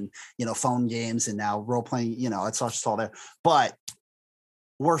games and, phone games and now role-playing, it's just all there. But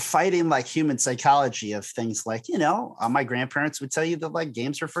we're fighting like human psychology of things like, my grandparents would tell you that like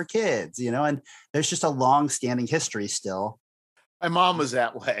games are for kids, and there's just a long-standing history still. My mom was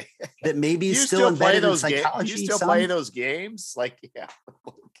that way. That maybe you still embedded in psychology. You still play those games? Like, yeah.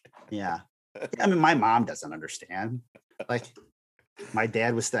 Yeah. I mean, my mom doesn't understand. Like, my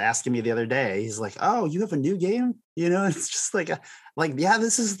dad was asking me the other day. He's like, "Oh, you have a new game?" It's just like, yeah,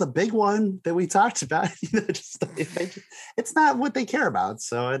 this is the big one that we talked about. It's not what they care about,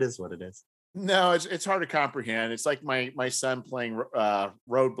 so it is what it is. No, it's hard to comprehend. It's like my son playing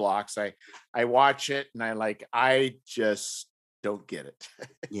Roadblocks. I watch it and I just don't get it.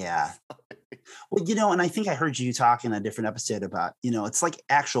 Yeah. Well, and I think I heard you talk in a different episode about, it's like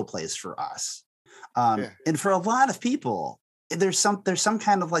actual plays for us. And for a lot of people, there's some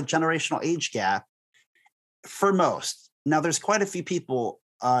kind of like generational age gap for most. Now there's quite a few people,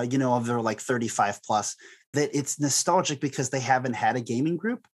 of their like 35 plus that it's nostalgic because they haven't had a gaming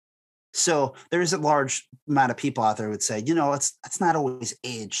group. So there is a large amount of people out there who would say, it's not always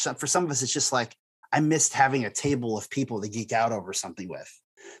age. So for some of us, it's just like, I missed having a table of people to geek out over something with.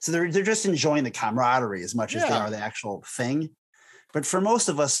 So they're just enjoying the camaraderie as much as they Yeah. are the actual thing. But for most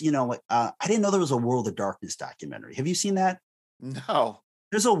of us, I didn't know there was a World of Darkness documentary. Have you seen that? No.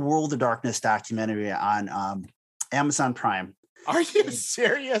 There's a World of Darkness documentary on Amazon Prime. Are you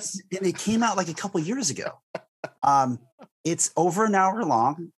serious? And it came out like a couple years ago. It's over an hour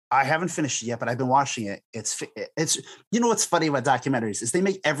long. I haven't finished it yet, but I've been watching it. It's what's funny about documentaries is they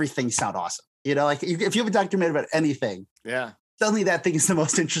make everything sound awesome. Like if you have a documentary about anything, yeah, suddenly that thing is the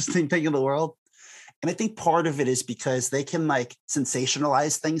most interesting thing in the world. And I think part of it is because they can like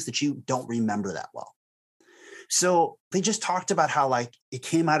sensationalize things that you don't remember that well. So they just talked about how like it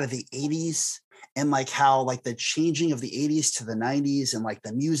came out of the 80s and like how like the changing of the 80s to the 90s and like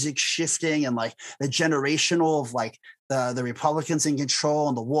the music shifting and like the generational of like the Republicans in control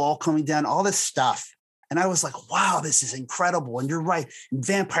and the wall coming down, all this stuff. And I was like, wow, this is incredible. And you're right.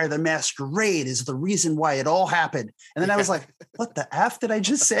 Vampire the Masquerade is the reason why it all happened. And then I was like, what the F did I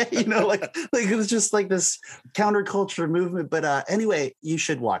just say? Like it was just like this counterculture movement. But anyway, you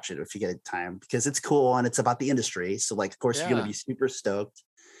should watch it if you get time because it's cool and it's about the industry. So like, of course, you're going to be super stoked.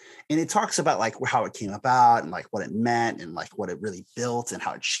 And it talks about like how it came about and like what it meant and like what it really built and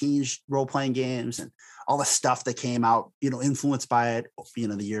how it changed role-playing games and all the stuff that came out, influenced by it,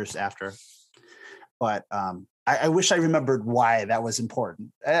 the years after. But I wish I remembered why that was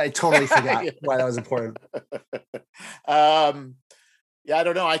important. I totally forgot why that was important. Yeah, I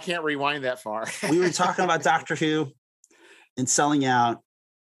don't know. I can't rewind that far. We were talking about Doctor Who and selling out.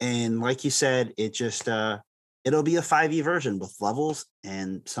 And like you said, it just, it'll be a 5e version with levels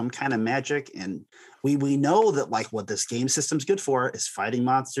and some kind of magic. And we know that like what this game system's good for is fighting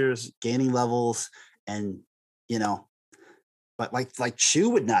monsters, gaining levels, and, but like Chew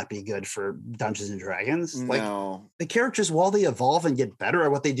would not be good for Dungeons and Dragons. No. Like the characters, while they evolve and get better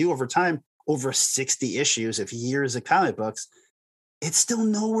at what they do over time, over 60 issues of years of comic books, it's still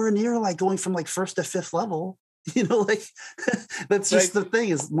nowhere near like going from like 1st to 5th level. Like that's just the thing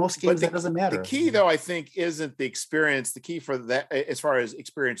is most games that doesn't matter. The key though, I think, isn't the experience. The key for that, as far as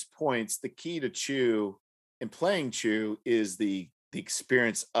experience points, the key to Chew and playing Chew is the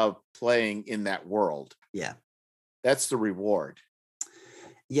experience of playing in that world. Yeah. That's the reward.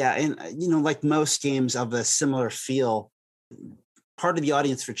 Yeah. And, like most games of a similar feel, part of the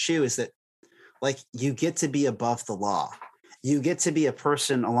audience for Chew is that like you get to be above the law. You get to be a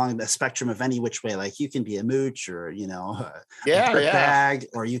person along the spectrum of any which way. Like you can be a mooch or, a bag,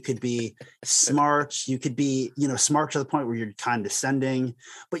 or you could be smart. You could be, smart to the point where you're condescending.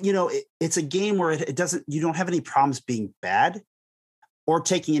 But, it's a game where you don't have any problems being bad or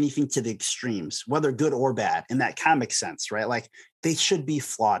taking anything to the extremes, whether good or bad in that comic sense, right? Like they should be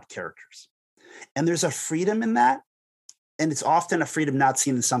flawed characters. And there's a freedom in that. And it's often a freedom not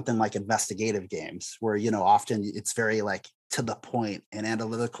seen in something like investigative games where, often it's very like to the point and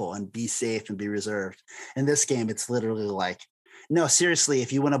analytical and be safe and be reserved. In this game, it's literally like, no, seriously,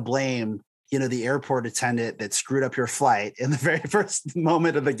 if you want to blame, the airport attendant that screwed up your flight in the very first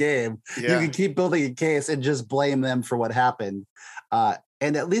moment of the game, you can keep building a case and just blame them for what happened.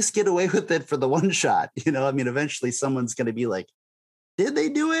 And at least get away with it for the one shot. Eventually someone's going to be like, did they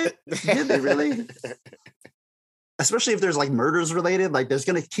do it? Did they really? Especially if there's like murders related, like there's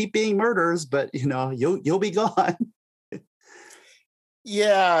going to keep being murders, but you'll be gone.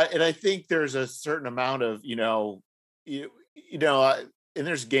 Yeah. And I think there's a certain amount of, and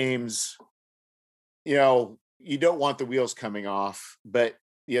there's games, you don't want the wheels coming off, but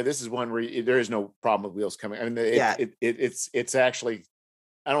this is one where there is no problem with wheels coming. I mean, it's actually,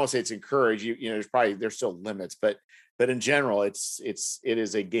 I don't want to say it's encouraged. There's still limits, but in general, it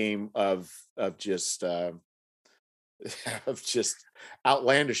is a game of just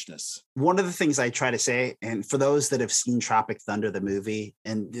outlandishness. One of the things I try to say, and for those that have seen Tropic Thunder, the movie,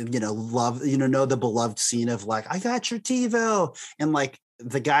 and love, know the beloved scene of like, I got your TiVo, and like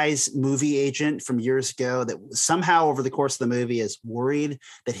the guy's movie agent from years ago that somehow over the course of the movie is worried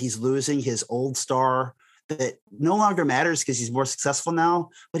that he's losing his old star that no longer matters because he's more successful now,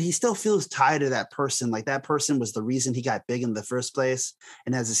 but he still feels tied to that person. Like that person was the reason he got big in the first place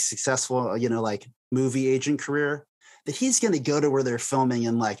and has a successful, like movie agent career, that he's going to go to where they're filming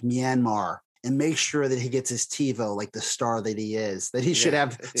in like Myanmar and make sure that he gets his TiVo, like the star that he is, that he should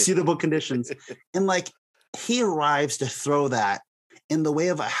have suitable conditions. And like he arrives to throw that in the way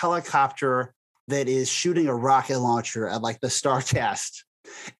of a helicopter that is shooting a rocket launcher at like the StarCast.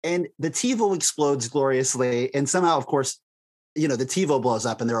 And the TiVo explodes gloriously. And somehow, of course, the TiVo blows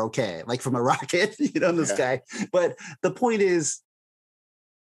up and they're okay, like from a rocket, in the sky. But the point is,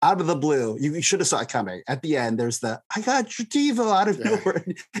 out of the blue, you should have saw it coming. At the end, there's the "I got your TiVo" out of nowhere,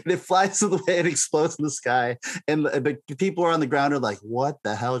 and it flies away and explodes in the sky. And the people are on the ground are like, "What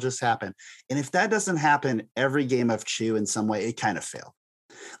the hell just happened?" And if that doesn't happen every game of Chew in some way, it kind of failed.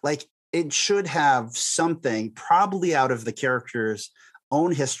 Like it should have something probably out of the character's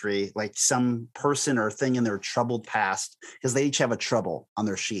own history, like some person or thing in their troubled past, because they each have a trouble on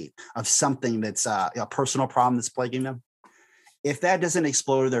their sheet of something that's a personal problem that's plaguing them. If that doesn't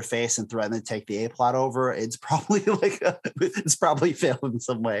explode in their face and threaten to take the A plot over, it's probably it's probably failed in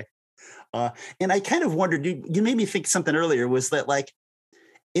some way. And I kind of wondered, you made me think something earlier was that like,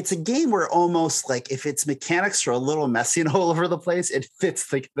 it's a game where almost like if its mechanics are a little messy and all over the place, it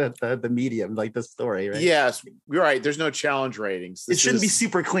fits like the medium, like the story, right? Yes, you're right. There's no challenge ratings. It shouldn't be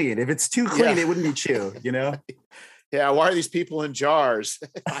super clean. If it's too clean, it wouldn't be Chew, you know? Yeah, why are these people in jars?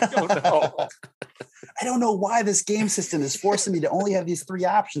 I don't know. I don't know why this game system is forcing me to only have these 3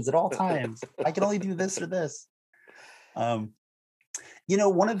 options at all times. I can only do this or this. You know,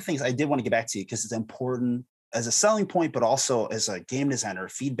 one of the things I did want to get back to, because it's important as a selling point, but also as a game designer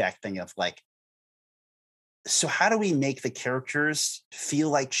feedback thing of like, so how do we make the characters feel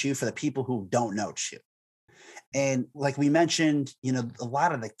like Chew for the people who don't know Chew? And like we mentioned, you know, a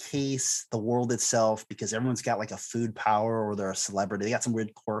lot of the case, the world itself, because everyone's got like a food power or they're a celebrity, they got some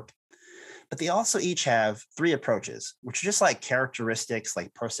weird quirk. But they also each have 3 approaches, which are just like characteristics,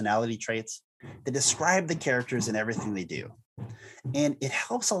 like personality traits that describe the characters and everything they do. And it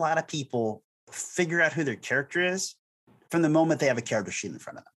helps a lot of people figure out who their character is from the moment they have a character sheet in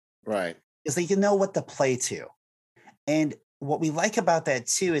front of them. Right. Because they can know what to play to. And what we like about that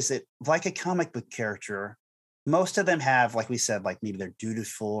too is that, like a comic book character, most of them have, like we said, like maybe they're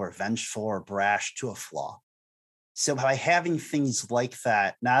dutiful or vengeful or brash to a flaw. So by having things like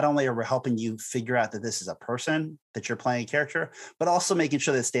that, not only are we helping you figure out that this is a person that you're playing a character, but also making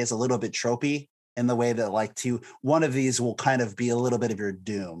sure that it stays a little bit tropey in the way that like one of these will kind of be a little bit of your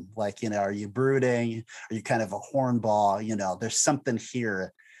doom. Like, you know, are you brooding? Are you kind of a hornball? You know, there's something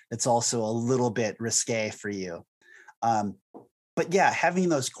here that's also a little bit risque for you. But yeah, having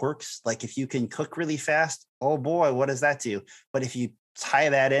those quirks, like if you can cook really fast, oh boy, what does that do? But if you tie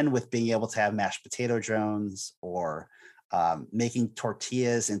that in with being able to have mashed potato drones or making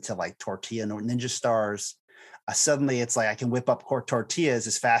tortillas into like tortilla ninja stars, suddenly it's like I can whip up tortillas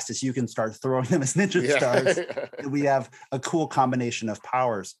as fast as you can start throwing them as ninja stars. And we have a cool combination of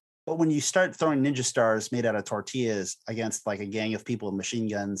powers. But when you start throwing ninja stars made out of tortillas against like a gang of people with machine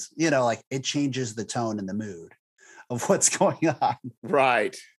guns, you know, like it changes the tone and the mood of what's going on.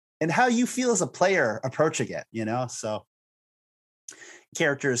 Right. And how you feel as a player approaching it, you know? So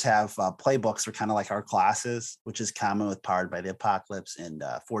characters have playbooks are kind of like our classes, which is common with Powered by the Apocalypse and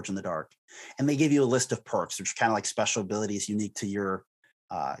Forge in the Dark. And they give you a list of perks, which are kind of like special abilities unique to your,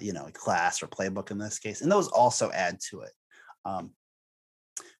 you know, class or playbook in this case. And those also add to it.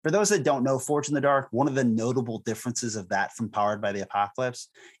 For those that don't know Forge in the Dark, one of the notable differences of that from Powered by the Apocalypse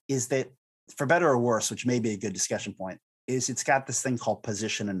is that, for better or worse, which may be a good discussion point, is it's got this thing called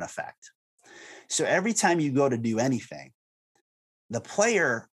position and effect. So every time you go to do anything, the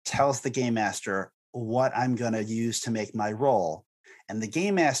player tells the game master what I'm going to use to make my roll. And the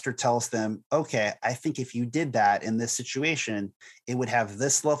game master tells them, okay, I think if you did that in this situation, it would have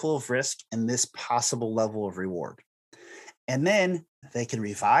this level of risk and this possible level of reward. And then they can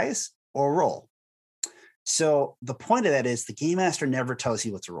revise or roll. So the point of that is the game master never tells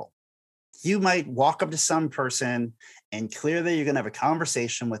you what to roll. You might walk up to some person and clearly you're going to have a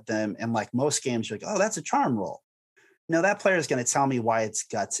conversation with them. And like most games, you're like, oh, that's a charm roll. No, that player is going to tell me why it's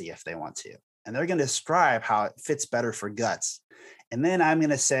gutsy if they want to. And they're going to describe how it fits better for guts. And then I'm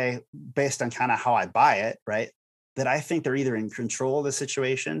going to say, based on kind of how I buy it, right, that I think they're either in control of the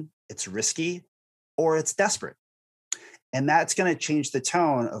situation, it's risky, or it's desperate. And that's going to change the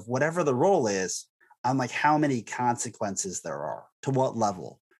tone of whatever the role is on like how many consequences there are, to what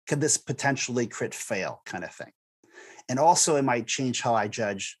level. Could this potentially crit fail kind of thing? And also it might change how I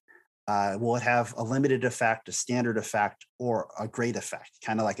judge. Will it have a limited effect, a standard effect, or a great effect,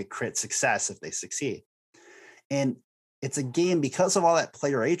 kind of like a crit success if they succeed? And it's a game, because of all that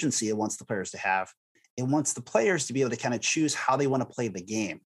player agency it wants the players to have, it wants the players to be able to kind of choose how they want to play the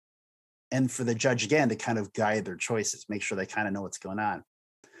game. And for the judge, again, to kind of guide their choices, make sure they kind of know what's going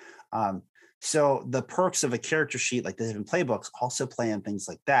on. So the perks of a character sheet, like the different playbooks, also play in things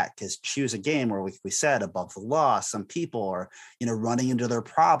like that, because choose a game where we said above the law, some people are, you know, running into their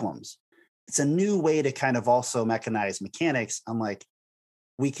problems. It's a new way to kind of also mechanize mechanics. Unlike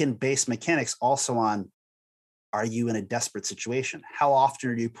we can base mechanics also on are you in a desperate situation? How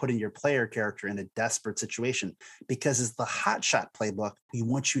often are you putting your player character in a desperate situation? Because as the hotshot playbook, we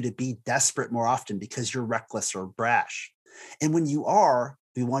want you to be desperate more often because you're reckless or brash. And when you are,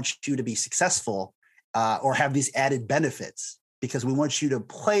 we want you to be successful or have these added benefits because we want you to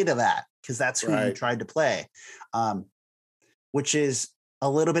play to that because that's who you tried to play, which is a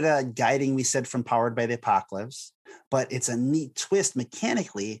little bit of guiding we said from Powered by the Apocalypse, but it's a neat twist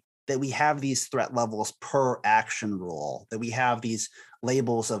mechanically that we have these threat levels per action rule, that we have these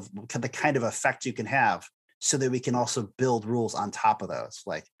labels of the kind of effect you can have so that we can also build rules on top of those.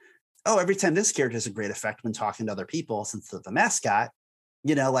 Like, oh, every time this character has a great effect when talking to other people, since they're the mascot,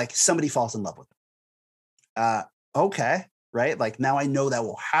 like somebody falls in love with it. Okay, right? Like now I know that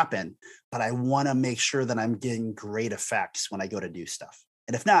will happen, but I want to make sure that I'm getting great effects when I go to do stuff.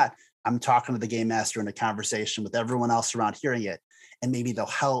 And if not, I'm talking to the game master in a conversation with everyone else around hearing it. And maybe they'll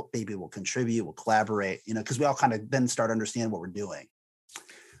help, maybe we'll contribute, we'll collaborate, because we all kind of then start understanding what we're doing.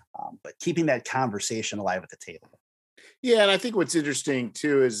 But keeping that conversation alive at the table. Yeah, and I think what's interesting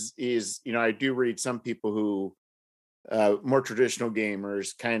too is I do read some people who more traditional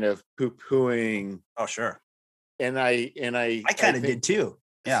gamers kind of poo-pooing. Oh, sure. And I kind of did too.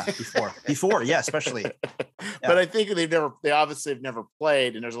 Yeah, before, yeah, especially. Yeah. But I think they obviously have never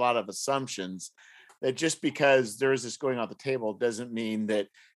played, and there's a lot of assumptions that just because there is this going on the table doesn't mean that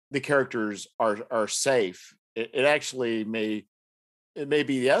the characters are safe. It actually may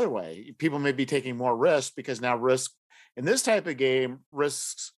be the other way. People may be taking more risks because now risk in this type of game,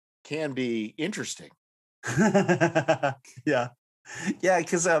 risks can be interesting. Yeah.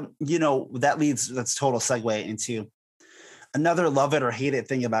 Because that's total segue into another love it or hate it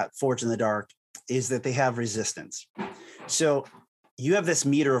thing about Forged in the Dark is that they have resistance. So you have this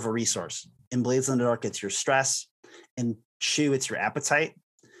meter of a resource. In Blades in the Dark, it's your stress. In Chew, it's your appetite.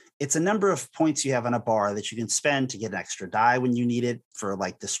 It's a number of points you have on a bar that you can spend to get an extra die when you need it for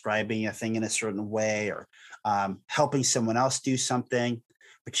like describing a thing in a certain way or helping someone else do something.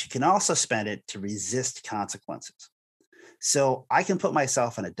 But you can also spend it to resist consequences. So I can put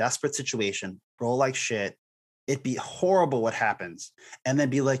myself in a desperate situation, roll like shit. It'd be horrible what happens. And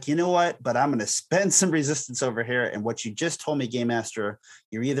then be like, you know what? But I'm going to spend some resistance over here. And what you just told me, Game Master,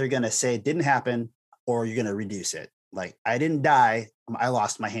 you're either going to say it didn't happen or you're going to reduce it. Like I didn't die. I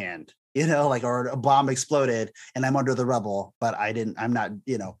lost my hand, or a bomb exploded and I'm under the rubble, but I didn't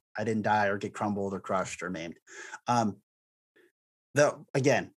die or get crumbled or crushed or maimed.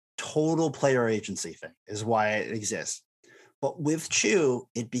 Again, total player agency thing is why it exists. But with Chew,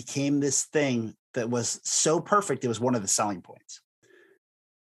 it became this thing that was so perfect. It was one of the selling points.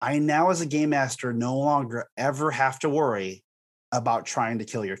 I now, as a game master, no longer ever have to worry about trying to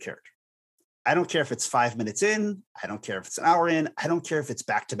kill your character. I don't care if it's 5 minutes in. I don't care if it's an hour in. I don't care if it's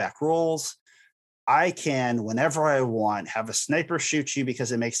back-to-back rolls. I can, whenever I want, have a sniper shoot you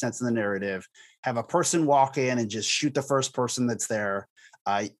because it makes sense in the narrative, have a person walk in and just shoot the first person that's there.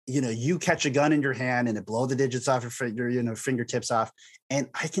 You catch a gun in your hand and it blow the digits off your fingertips off. And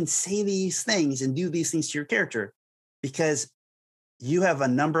I can say these things and do these things to your character because you have a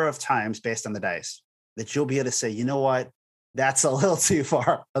number of times based on the dice that you'll be able to say, you know what, that's a little too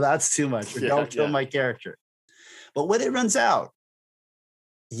far. Or that's too much. Or don't kill my character. But when it runs out,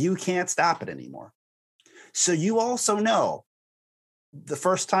 you can't stop it anymore. So you also know the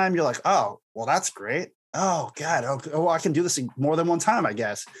first time you're like, oh, well, that's great. Oh, God. Oh, I can do this more than one time, I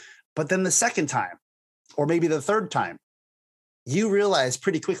guess. But then the second time, or maybe the third time, you realize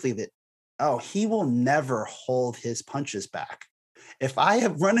pretty quickly that, oh, he will never hold his punches back. If I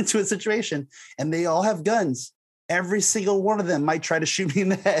have run into a situation and they all have guns, every single one of them might try to shoot me in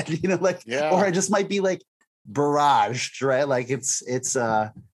the head, or I just might be like barraged, right? Like it's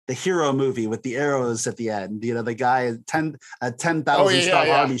the hero movie with the arrows at the end, the guy 10,000 strong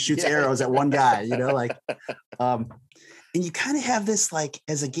army shoots arrows at one guy, and you kind of have this like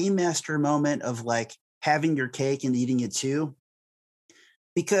as a game master moment of like having your cake and eating it too,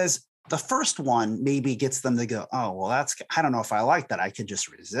 because the first one maybe gets them to go, oh, well, I don't know if I like that. I could just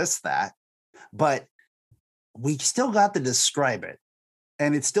resist that, but we still got to describe it.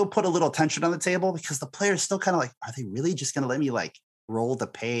 And it still put a little tension on the table because the player's still kind of like, are they really just going to let me like roll to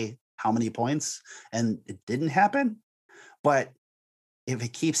pay how many points? And it didn't happen. But if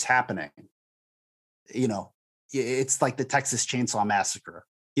it keeps happening, it's like the Texas Chainsaw Massacre.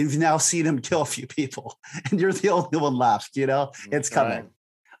 You've now seen him kill a few people and you're the only one left, it's coming. Right.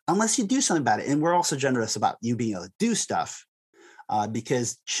 Unless you do something about it. And we're also generous about you being able to do stuff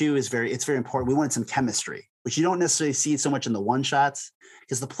because Chew is it's very important. We wanted some chemistry, which you don't necessarily see so much in the one shots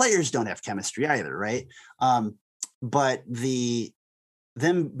because the players don't have chemistry either, right? But the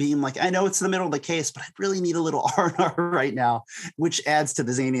them being like, I know it's in the middle of the case, but I really need a little R&R right now, which adds to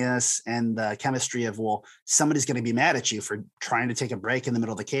the zaniness and the chemistry of, well, somebody's going to be mad at you for trying to take a break in the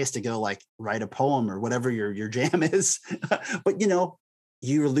middle of the case to go like write a poem or whatever your jam is. But,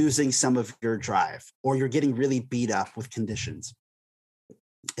 you're losing some of your drive, or you're getting really beat up with conditions.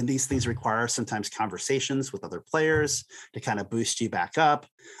 And these things require sometimes conversations with other players to kind of boost you back up,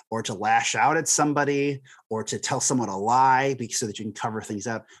 or to lash out at somebody, or to tell someone a lie so that you can cover things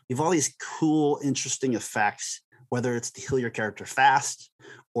up. You have all these cool, interesting effects, whether it's to heal your character fast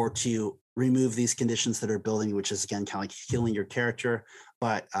or to remove these conditions that are building, which is again kind of like healing your character,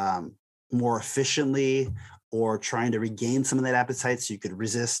 but more efficiently, or trying to regain some of that appetite so you could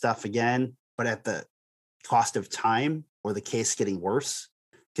resist stuff again, but at the cost of time or the case getting worse,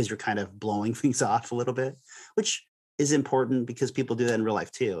 because you're kind of blowing things off a little bit, which is important because people do that in real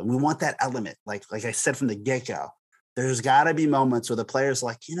life too. And we want that element. Like I said from the get-go, there's got to be moments where the player's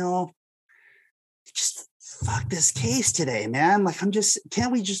like, just fuck this case today, man. Like,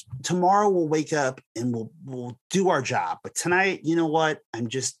 can't we just, tomorrow we'll wake up and we'll do our job. But tonight, you know what? I'm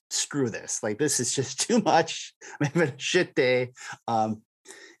just, screw this. Like, this is just too much. I'm having a shit day.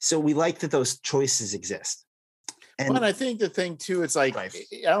 So we like that those choices exist. And I think the thing too, it's like, right.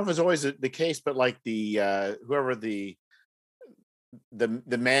 I don't know if it's always the case, but like the whoever the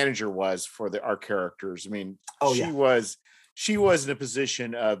manager was for our characters. I mean, she was in a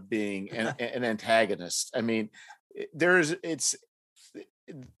position of being an antagonist. I mean, there's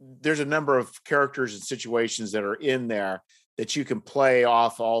a number of characters and situations that are in there that you can play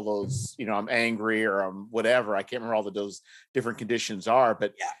off all those, I'm angry or I'm whatever. I can't remember all those different conditions are,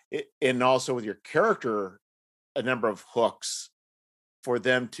 but and also with your character, a number of hooks for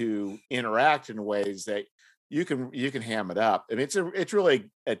them to interact in ways that you can ham it up. I mean, it's really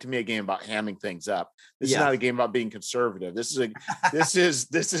to me a game about hamming things up. This is not a game about being conservative. This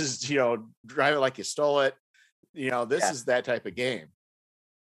is drive it like you stole it. This is that type of game.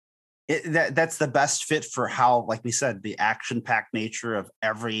 That's the best fit for how, like we said, the action-packed nature of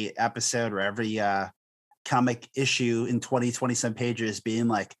every episode or every comic issue in 20 some pages being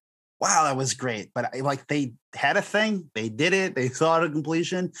like, wow, that was great. But they had a thing, they did it, they saw it to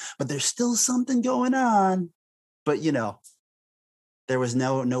completion, but there's still something going on. But there was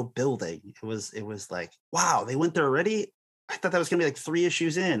no building. It was like, wow, they went there already. I thought that was gonna be like 3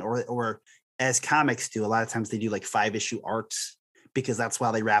 issues in, or as comics do, a lot of times they do like 5-issue arcs because that's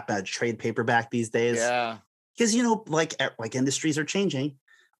why they wrap a trade paperback these days. Yeah, because like industries are changing.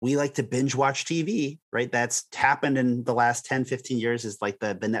 We like to binge watch TV, right? That's happened in the last 10, 15 years, is like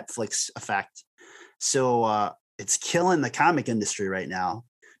the Netflix effect. So it's killing the comic industry right now,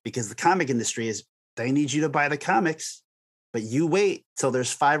 because the comic industry they need you to buy the comics, but you wait till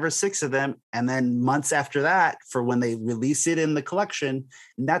there's 5 or 6 of them. And then months after that for when they release it in the collection.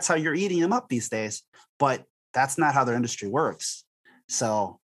 And that's how you're eating them up these days. But that's not how their industry works.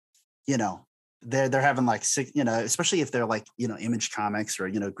 So, they're having like 6, especially if they're like, Image Comics or,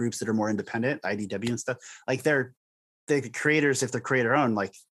 groups that are more independent, IDW and stuff, like the creators, if they're creator owned,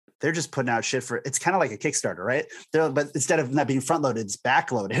 like they're just putting out shit it's kind of like a Kickstarter, right? But instead of not being front loaded, it's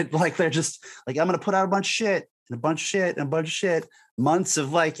back loaded. Like they're just like, I'm going to put out a bunch of shit and a bunch of shit and a bunch of shit, months of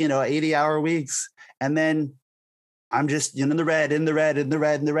 80-hour weeks. And then I'm just in the red. And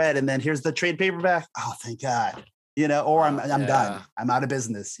then here's the trade paperback. Oh, thank God, or I'm done. I'm out of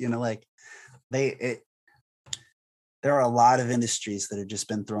business, there are a lot of industries that have just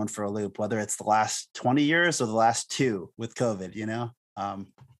been thrown for a loop, whether it's the last 20 years or the last 2 with COVID,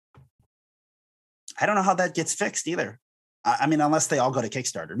 I don't know how that gets fixed either. I mean, unless they all go to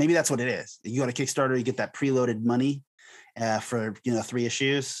Kickstarter. Maybe that's what it is. You go to Kickstarter, you get that preloaded money for 3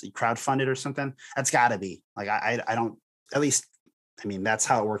 issues, you crowdfund it or something. That's got to be like, I don't, at least, I mean, that's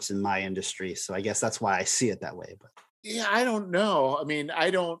how it works in my industry. So I guess that's why I see it that way. But yeah, I don't know. I mean,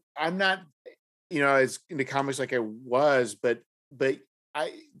 I'm not, as into comics like I was, but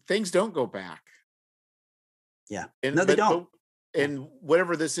things don't go back. Yeah. No, they don't. And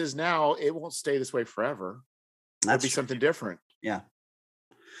whatever this is now, it won't stay this way forever. That'll be something different. Yeah.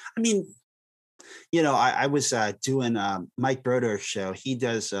 I mean, I was doing Mike Broder's show. He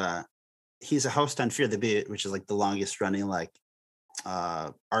does, he's a host on Fear the Boot, which is like the longest running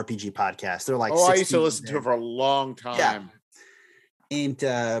RPG podcast. They're like, I used to listen to it for a long time. Yeah. And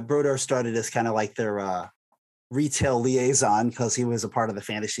Broder started as kind of like their retail liaison, because he was a part of the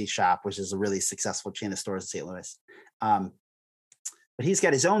Fantasy Shop, which is a really successful chain of stores in St. Louis. But he's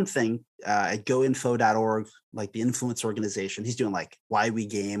got his own thing at goinfo.org, like the influence organization. He's doing like Why We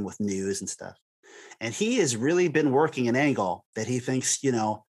Game with news and stuff. And he has really been working an angle that he thinks,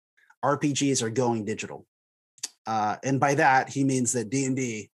 RPGs are going digital. And by that, he means that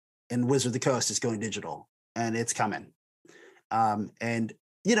D&D and Wizard of the Coast is going digital, and it's coming. And,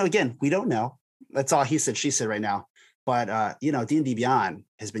 again, we don't know. That's all he said, she said right now. But, D&D Beyond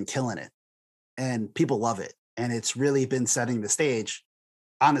has been killing it, and people love it. And it's really been setting the stage,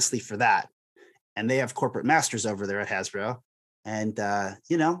 honestly, for that. And they have corporate masters over there at Hasbro. And,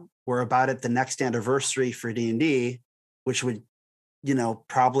 we're about at the next anniversary for D&D, which would,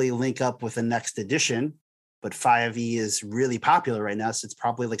 probably link up with the next edition. But 5e is really popular right now, so it's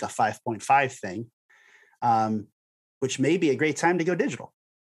probably like a 5.5 thing, which may be a great time to go digital.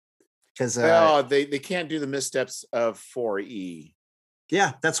 Because they can't do the missteps of 4e.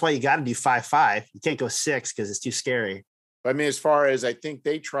 Yeah, that's why you got to do 5.5. You can't go 6 because it's too scary. I mean, as far as I think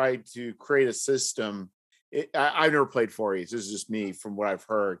they tried to create a system, I've never played 4e. This is just me from what I've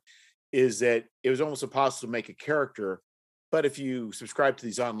heard, is that it was almost impossible to make a character. But if you subscribe to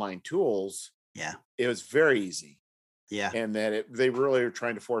these online tools, yeah, it was very easy. Yeah. And that they really are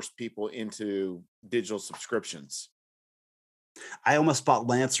trying to force people into digital subscriptions. I almost bought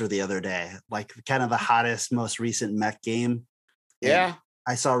Lancer the other day, like kind of the hottest, most recent mech game. Yeah. And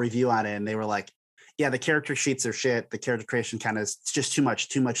I saw a review on it and they were like, yeah, the character sheets are shit. The character creation it's just too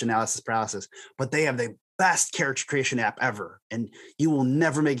much analysis paralysis, but they have the best character creation app ever. And you will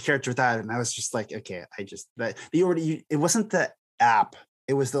never make a character without it. And I was just like, okay, it wasn't the app.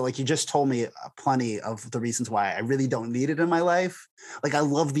 It was you just told me plenty of the reasons why I really don't need it in my life. Like, I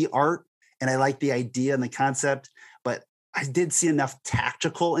love the art and I like the idea and the concept, but I did see enough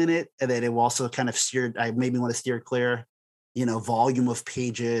tactical in it and that it also kind of made me want to steer clear, volume of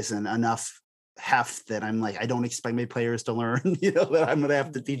pages and enough heft that I'm like, I don't expect my players to learn, that I'm going to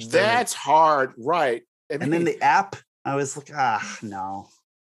have to teach them. That's hard. Right. And then the app, I was like, no.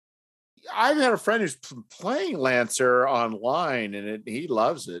 I've had a friend who's playing Lancer online and he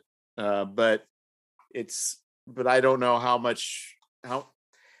loves it. But I don't know how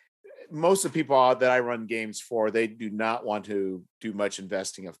most of the people that I run games for, they do not want to do much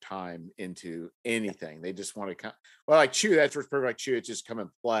investing of time into anything. They just want to like Chew, that's what's perfect. Like Chew, it's just come and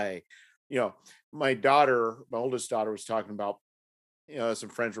play. My oldest daughter was talking about, some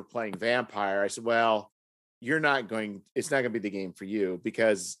friends were playing Vampire. I said, well, it's not going to be the game for you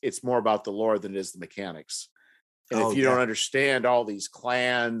because it's more about the lore than it is the mechanics. And if you don't understand all these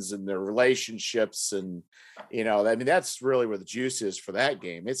clans and their relationships and, that's really where the juice is for that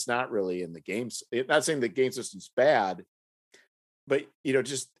game. It's not really in the games. Not saying the game system's bad, but,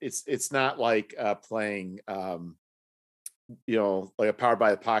 it's not like playing, like a Powered by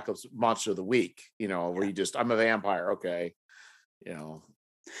the Apocalypse Monster of the Week, where I'm a vampire. Okay.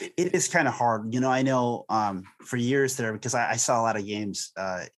 It is kind of hard. I know for years there, because I saw a lot of games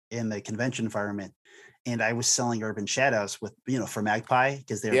in the convention environment, and I was selling Urban Shadows with, for Magpie,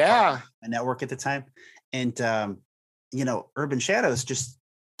 because they were a network at the time. And, Urban Shadows just,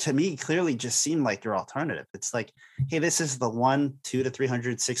 to me, clearly just seemed like your alternative. It's like, hey, this is the 1, 2 to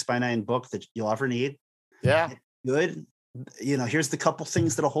 300 6x9 book that you'll ever need. Yeah. Good. Here's the couple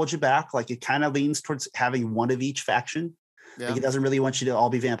things that'll hold you back. Like, it kind of leans towards having one of each faction. Yeah. Like, it doesn't really want you to all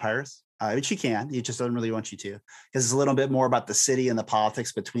be vampires, which you can. It just doesn't really want you to, because it's a little bit more about the city and the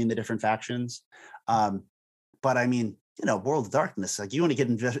politics between the different factions. But I mean, World of Darkness, like, you want to get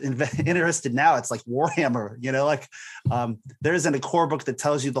interested now, it's like Warhammer, there isn't a core book that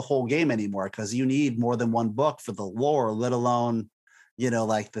tells you the whole game anymore, because you need more than one book for the lore, let alone,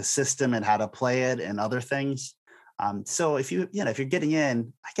 like the system and how to play it and other things. So if you're getting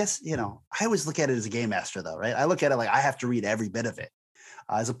in, I guess, I always look at it as a game master though, right? I look at it like I have to read every bit of it.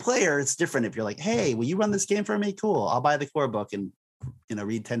 As a player, it's different. If you're like, hey, will you run this game for me? Cool. I'll buy the core book and,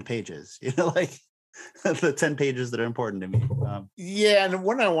 read 10 pages, like the 10 pages that are important to me. And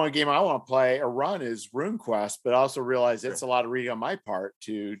when I want a game I want to play or run is RuneQuest, but I also realize it's a lot of reading on my part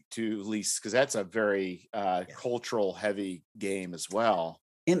to at least, because that's a very cultural heavy game as well.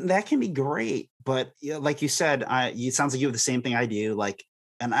 And that can be great, but like you said, it sounds like you have the same thing I do. Like,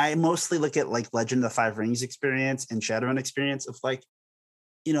 and I mostly look at like Legend of the Five Rings experience and Shadowrun experience of like,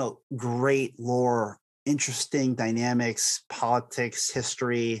 great lore, interesting dynamics, politics,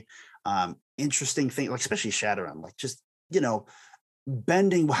 history, interesting thing, like especially Shadowrun, like just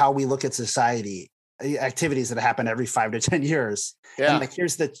bending how we look at society, activities that happen every 5 to 10 years. And like,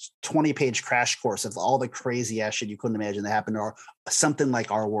 here's the 20-page crash course of all the crazy ass shit you couldn't imagine that happened, or something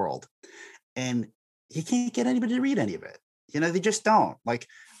like our world. And you can't get anybody to read any of it. They just don't. Like,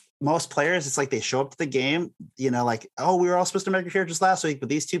 most players, it's like they show up to the game, like, oh, we were all supposed to make our characters last week, but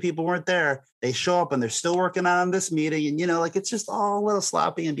these 2 people weren't there. They show up and they're still working on this meeting. And, like, it's just all a little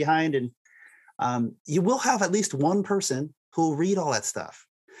sloppy and behind. And you will have at least one person who will read all that stuff.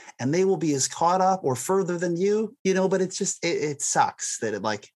 and they will be as caught up or further than you, but it's just, it sucks that it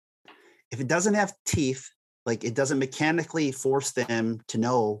like, if it doesn't have teeth, like it doesn't mechanically force them to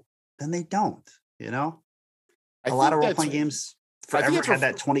know, then they don't, I a lot think of role that's playing games I think forever it's had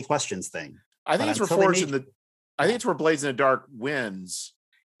that 20 questions thing. I But think it's where until they Forged in made, the I think it's where Blades in the Dark wins,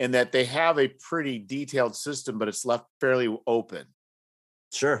 in that they have a pretty detailed system, but it's left fairly open.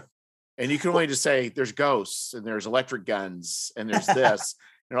 sure. And you can only just say there's ghosts and there's electric guns and there's this.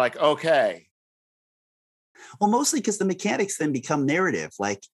 And you're like, okay. Well, mostly because the mechanics then become narrative.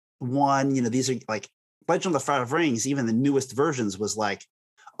 Like these are like Legend of the Five Rings, even the newest versions was like,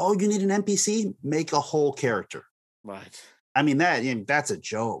 oh, you need an NPC? Make a whole character. Right. I mean, that's a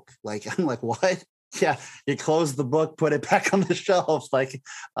joke. Like, I'm like, what? Yeah, you close the book, put it back on the shelf. Like,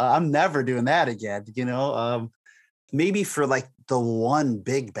 I'm never doing that again, maybe for like the one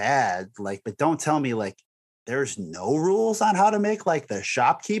big bad, like, but don't tell me like there's no rules on how to make like the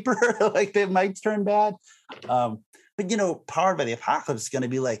shopkeeper, like that might turn bad. But Powered by the Apocalypse is going to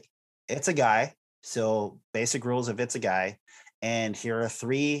be like, it's a guy. So basic rules of it's a guy. And here are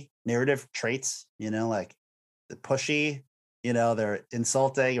 3 narrative traits, like the pushy, they're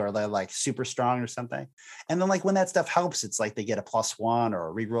insulting or they're like super strong or something. And then like when that stuff helps, it's like they get a +1 or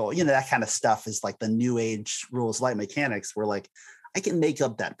a reroll, that kind of stuff is like the new age rules light mechanics where like I can make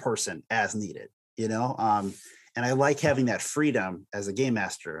up that person as needed, and I like having that freedom as a game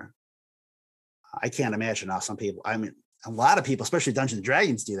master. I can't imagine how some people, I mean, a lot of people, especially Dungeons and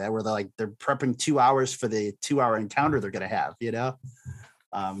Dragons, do that where they're prepping 2 hours for the 2-hour encounter they're going to have,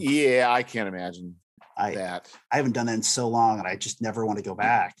 Yeah, I can't imagine that. I haven't done that in so long and I just never want to go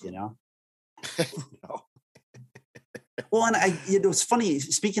back, No. Well, and it's funny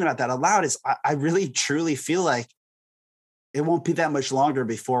speaking about that aloud is I really truly feel like it won't be that much longer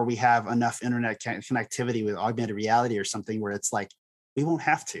before we have enough internet connectivity with augmented reality or something where it's like, we won't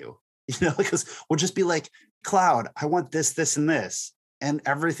have to, because we'll just be like, Cloud, I want this, this, and this. And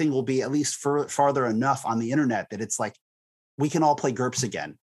everything will be at least farther enough on the internet that it's like, we can all play GURPS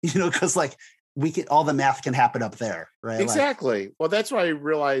again, because like all the math can happen up there. Right. Exactly. Well, that's what I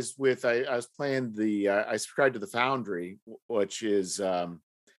realized I was playing I subscribed to the Foundry, which is,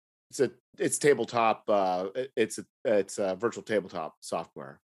 it's tabletop. It's a virtual tabletop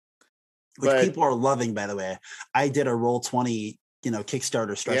software, which people are loving, by the way. I did a Roll20,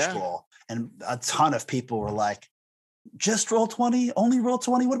 Kickstarter stretch goal, and a ton of people were like, just Roll20, only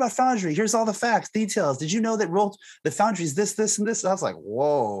Roll20. What about Foundry? Here's all the facts, details. Did you know that the Foundry is this, this, and this? And I was like,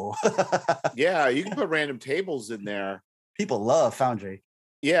 whoa. Yeah, you can put random tables in there. People love Foundry.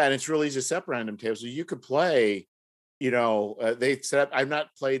 Yeah, and it's really easy to set random tables. So you could play, they set up, I've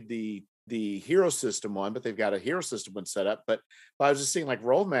not played the hero system one, but they've got a hero system one set up. But I was just seeing like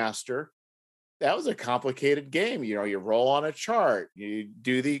Rollmaster, that was a complicated game. You roll on a chart, you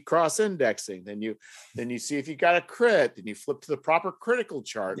do the cross indexing, then you see if you got a crit, then you flip to the proper critical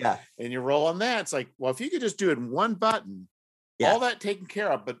chart, and you roll on that. It's like, well, if you could just do it in one button, all that taken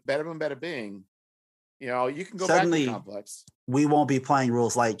care of, but bada boom, bada bing, you can go Suddenly, back to complex. We won't be playing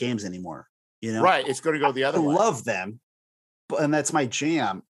rules light games anymore. Right? It's going to go the other way. I love them, and that's my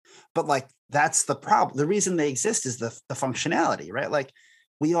jam. But like, that's the problem. The reason they exist is the functionality, right? Like,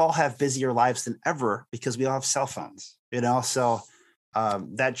 we all have busier lives than ever because we all have cell phones, so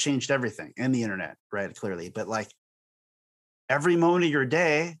that changed everything, and the internet, right? Clearly. But like every moment of your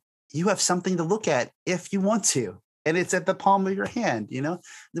day, you have something to look at if you want to, and it's at the palm of your hand.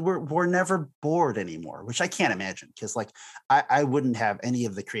 We're never bored anymore, which I can't imagine, because like I wouldn't have any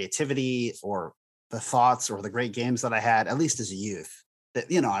of the creativity or the thoughts or the great games that I had, at least as a youth, that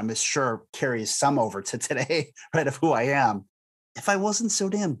I'm sure carries some over to today, right, of who I am, if I wasn't so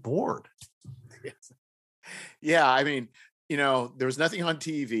damn bored. Yeah, I mean, there was nothing on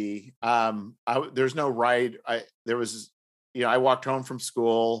TV. There's no ride. I walked home from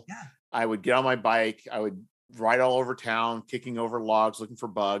school. Yeah. I would get on my bike. I would ride all over town, kicking over logs, looking for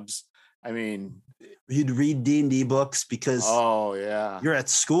bugs. I mean, you'd read D&D books because you're at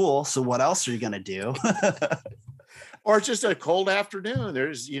school. So what else are you going to do? Or it's just a cold afternoon.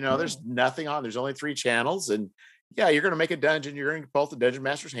 There's nothing on. There's only 3 channels, and you're going to make a dungeon. You're going to pull out the Dungeon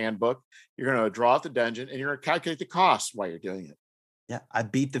Master's Handbook. You're going to draw out the dungeon, and you're going to calculate the costs while you're doing it. Yeah, I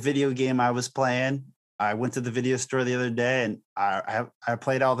beat the video game I was playing. I went to the video store the other day, and I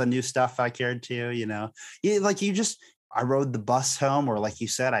played all the new stuff I cared to. I rode the bus home, or like you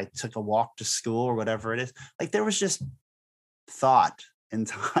said, I took a walk to school, or whatever it is. Like, there was just thought and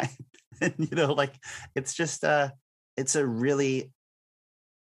time, and it's just it's a really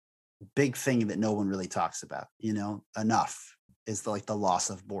big thing that no one really talks about, enough, is the loss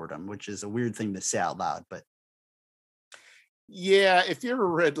of boredom, which is a weird thing to say out loud, but Yeah, if you ever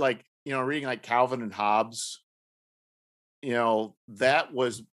read like, reading like Calvin and Hobbes, that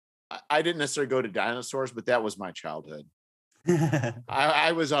was I didn't necessarily go to dinosaurs, but that was my childhood.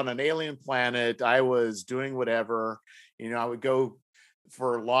 I was on an alien planet. I was doing whatever. I would go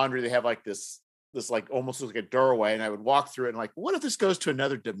for laundry. They have like this like almost like a doorway, and I would walk through it and like, what if this goes to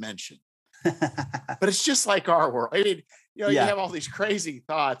another dimension? But it's just like our world. I mean, you Yeah. have all these crazy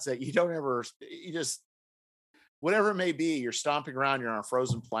thoughts that you don't ever, you just, whatever it may be, you're stomping around, you're on a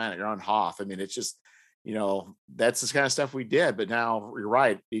frozen planet, you're on Hoth. I mean, it's just, that's the kind of stuff we did. But now you're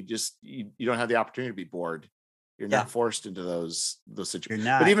right. You don't have the opportunity to be bored. You're Yeah. not forced into those situations. You're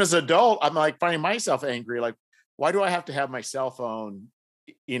not. But even as an adult, I'm like finding myself angry. Like, why do I have to have my cell phone,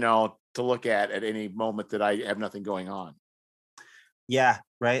 to look at any moment that I have nothing going on? Yeah,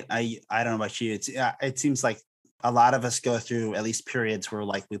 right. I don't know about you. It seems like a lot of us go through at least periods where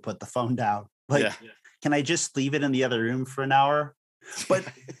like we put the phone down. Like, Yeah. can I just leave it in the other room for an hour? But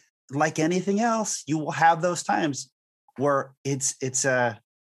like anything else, you will have those times where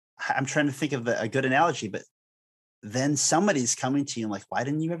I'm trying to think of a good analogy, but then somebody's coming to you and like, why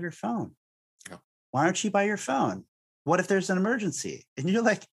didn't you have your phone? Yeah. Why aren't you by your phone? What if there's an emergency? And you're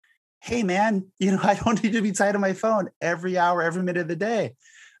like, hey man, I don't need to be tied to my phone every hour, every minute of the day.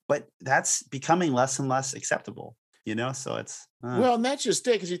 But that's becoming less and less acceptable, so it's well, and that's just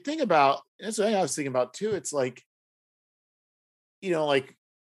it. Because you think about, that's what I was thinking about too. It's like, like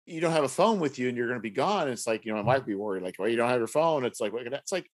you don't have a phone with you and you're going to be gone. It's like, I might be worried, like, well, you don't have your phone. It's like,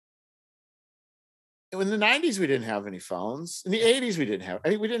 it's like, in the 90s, we didn't have any phones. In the 80s, we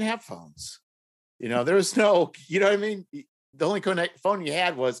didn't have phones. There was no, you know what I mean? The only phone you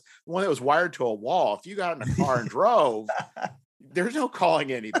had was one that was wired to a wall. If you got in a car and drove, there's no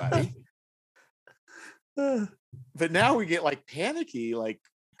calling anybody. But now we get like panicky, like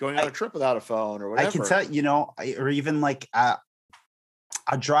going on a trip without a phone or whatever. I can tell, or even like I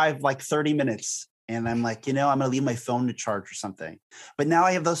drive like 30 minutes and I'm like, I'm going to leave my phone to charge or something. But now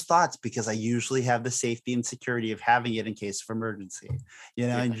I have those thoughts because I usually have the safety and security of having it in case of emergency,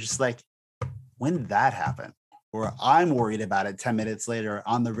 and you're just like, when did that happen? Or I'm worried about it 10 minutes later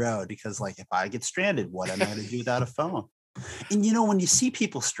on the road because like, if I get stranded, what am I going to do without a phone? And when you see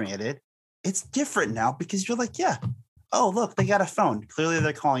people stranded, it's different now because you're like, yeah, oh, look, they got a phone. Clearly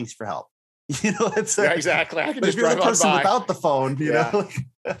they're calling for help. It's exactly. I can but just if you're drive the person by without the phone,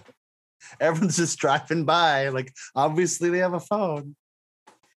 like, everyone's just driving by. Like, obviously they have a phone.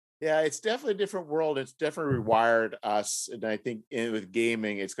 Yeah, it's definitely a different world. It's definitely rewired us. And I think with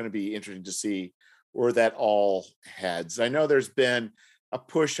gaming, it's going to be interesting to see where that all heads. I know there's been a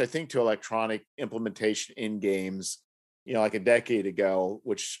push, I think, to electronic implementation in games, like a decade ago,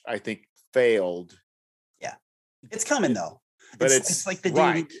 which I think failed. Yeah, it's coming though. But it's like the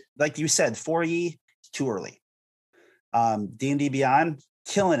right. D&D, like you said, 4E, too early. D&D Beyond,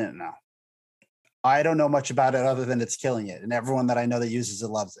 killing it now. I don't know much about it other than it's killing it, and everyone that I know that uses it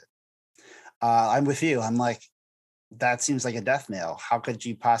loves it. I'm with you. I'm like, that seems like a death nail. How could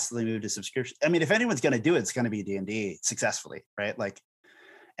you possibly move to subscription? I mean, if anyone's going to do it, it's going to be D&D successfully, right? Like,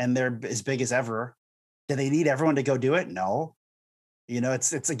 and they're as big as ever. Do they need everyone to go do it? No.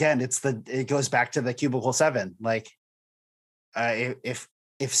 It goes back to the Cubicle 7. Like, if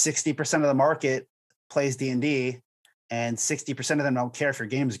 60% of the market plays D&D and 60% of them don't care if your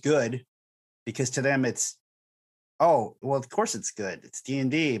game's good, because to them it's, oh, well, of course it's good. It's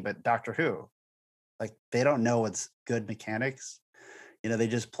D&D, but Doctor Who. Like, they don't know what's good mechanics. They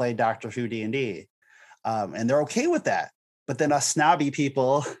just play Doctor Who D&D. And they're okay with that. But then us snobby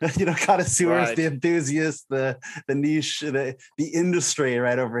people, connoisseurs, right, the enthusiasts, the niche, the industry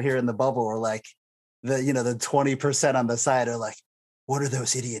right over here in the bubble are like, the 20% on the side are like, what are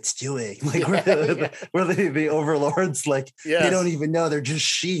those idiots doing? Like, we're the overlords. Like, yes, they don't even know, they're just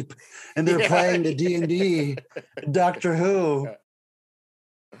sheep and they're playing the D&D Doctor Who.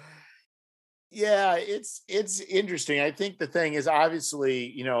 Yeah, it's interesting. I think the thing is,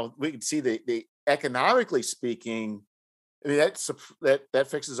 obviously, we can see the economically speaking, I mean, that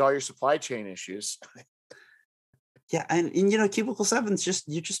fixes all your supply chain issues. Yeah, and Cubicle 7's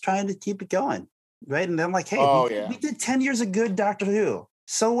you're just trying to keep it going, right? And then like, hey, we did 10 years of good Doctor Who.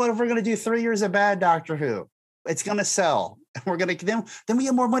 So what if we're gonna do 3 years of bad Doctor Who? It's gonna sell. We're gonna then we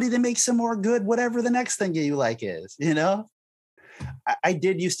get more money to make some more good, whatever the next thing you like is. I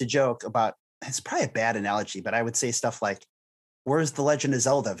did used to joke about, it's probably a bad analogy, but I would say stuff like, where's the Legend of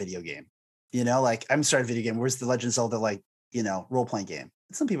Zelda video game? Like, I'm sorry, video game. Where's the Legend of Zelda, like, role-playing game?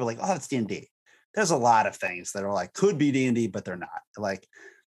 And some people are like, oh, it's D&D. There's a lot of things that are like, could be D&D, but they're not. Like,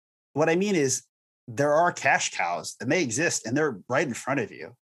 what I mean is there are cash cows and they exist and they're right in front of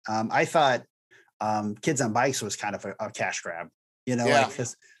you. I thought Kids on Bikes was kind of a cash grab, like,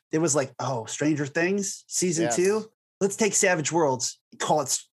 because it was like, oh, Stranger Things season 2, let's take Savage Worlds, call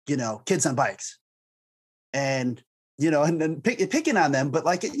it, Kids on Bikes. And, and then picking on them, but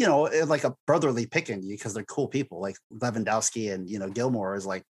like, like a brotherly picking because they're cool people, like Lewandowski and, Gilmore is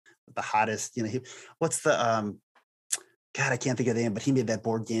like the hottest, what's the, God, I can't think of the name, but he made that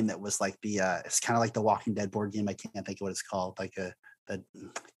board game that was like it's kind of like the Walking Dead board game. I can't think of what it's called. Like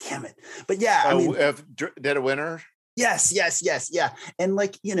damn it. But yeah, Dead of Winter. Yes. Yeah. And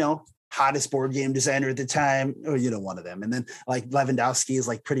like, hottest board game designer at the time, or, one of them. And then like Lewandowski is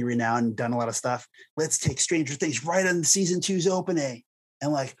like pretty renowned and done a lot of stuff. Let's take Stranger Things right on season 2's opening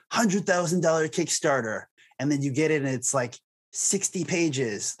and like $100,000 Kickstarter. And then you get it and it's like 60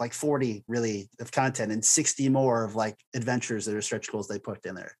 pages, like 40 really of content and 60 more of like adventures that are stretch goals they put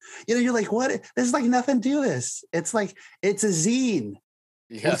in there. You're like, what? There's like nothing to this. It's like, it's a zine.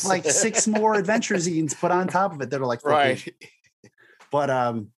 Yes. With like 6 more adventure zines put on top of it that are like, right.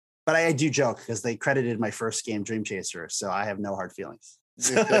 But I do joke because they credited my first game Dream Chaser, so I have no hard feelings.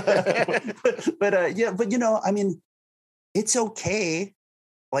 but I mean, it's okay.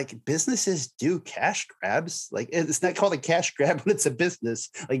 Like businesses do cash grabs. Like it's not called a cash grab, but it's a business.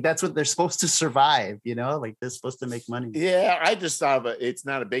 Like that's what they're supposed to survive. Like they're supposed to make money. Yeah, I just thought it's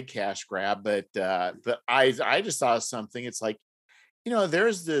not a big cash grab, but I just saw something. It's like,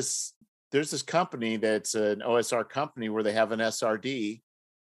 there's this company that's an OSR company where they have an SRD.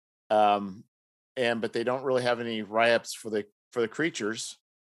 But they don't really have any write-ups for the creatures.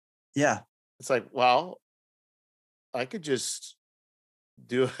 Yeah. It's like, well, I could just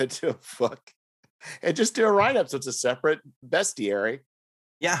do a book and just do a write-up. So it's a separate bestiary.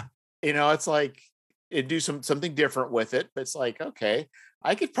 Yeah. It's like it'd do something different with it, but it's like, okay,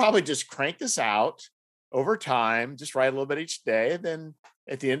 I could probably just crank this out over time, just write a little bit each day. And then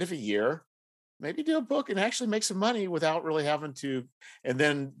at the end of a year, maybe do a book and actually make some money without really having to. And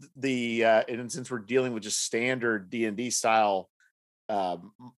then and since we're dealing with just standard D&D style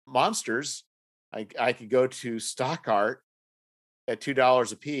monsters, I could go to stock art at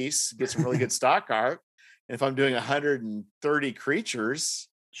 $2 a piece, get some really good stock art. And if I'm doing 130 creatures,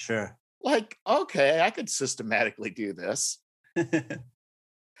 sure. Like, okay, I could systematically do this.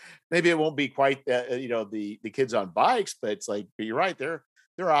 Maybe it won't be quite the Kids on Bikes, but it's like, but you're right, there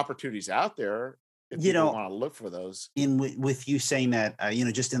are opportunities out there if you want to look for those. With you saying that,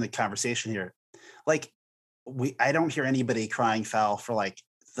 just in the conversation here, like I don't hear anybody crying foul for like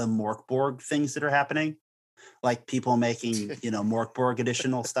the Morkborg things that are happening, like people making Morkborg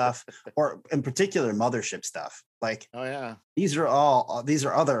additional stuff, or in particular Mothership stuff. Like, oh yeah, these are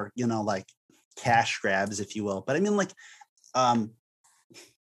other like cash grabs, if you will. But I mean, like,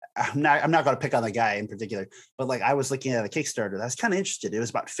 I'm not going to pick on the guy in particular, but like I was looking at a Kickstarter that I was kind of interested. It was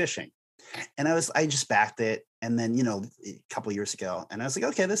about fishing, and I just backed it, and then a couple of years ago, and I was like,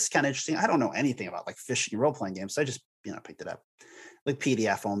 okay, this is kind of interesting. I don't know anything about like fishing role playing games, so I just picked it up, like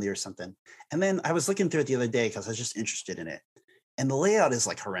PDF only or something. And then I was looking through it the other day because I was just interested in it, and the layout is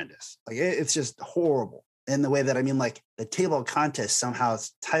like horrendous. Like it's just horrible in the way that like the table of contents somehow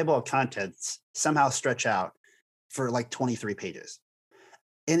stretch out for like 23 pages.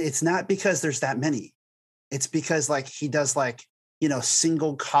 And it's not because there's that many. It's because like he does like,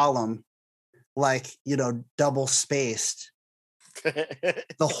 single column, like, double spaced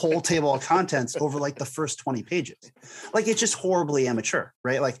the whole table of contents over like the first 20 pages. Like it's just horribly amateur,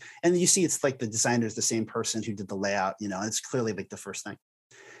 right? Like, and you see it's like the designer's the same person who did the layout, it's clearly like the first thing.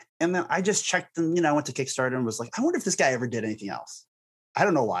 And then I just checked and, I went to Kickstarter and was like, I wonder if this guy ever did anything else. I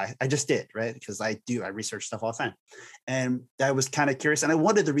don't know why. I just did, right? Because I research stuff all the time. And I was kind of curious and I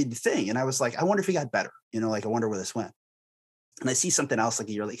wanted to read the thing. And I was like, I wonder if he got better, like, I wonder where this went. And I see something else like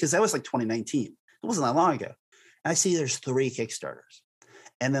a year later, because that was like 2019. It wasn't that long ago. And I see there's 3 Kickstarters.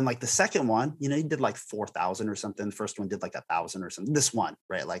 And then like the second one, he did like 4,000 or something. The first one did like 1,000 or something. This one,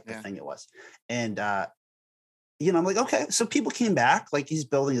 right? Like the thing it was. And, I'm like, okay, so people came back, like he's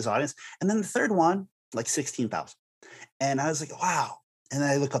building his audience. And then the third one, like 16,000. And I was like, wow. And then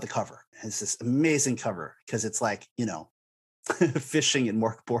I look at the cover. And it's this amazing cover because it's like, fishing in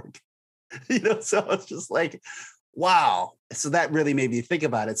Morkborg. So it's just like, wow. So that really made me think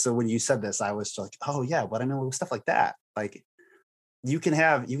about it. So when you said this, I was like, oh yeah, but I mean, stuff like that. Like you can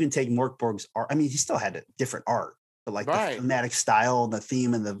take Morkborg's art. I mean, he still had a different art, but like the thematic style, the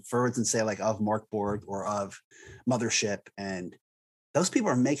theme and the words and say like of Morkborg or of Mothership. And those people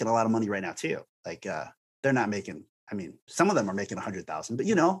are making a lot of money right now too. Like they're not making, I mean, some of them are making 100,000, but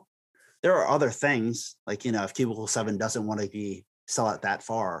there are other things like, if Cubicle 7 doesn't want to sell it that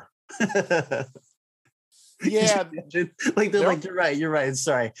far. Yeah, like they're like, you're right.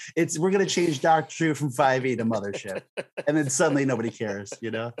 Sorry, we're gonna change Doctor Who from 5E to Mothership, and then suddenly nobody cares.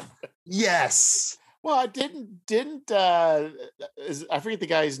 Yes. Well, I didn't I forget the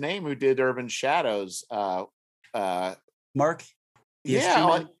guy's name who did Urban Shadows. Mark, yeah,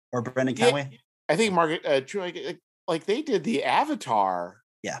 like, or Brendan Conway. I think Margaret like they did the Avatar.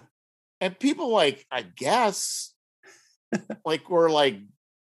 Yeah, and people like I guess like were like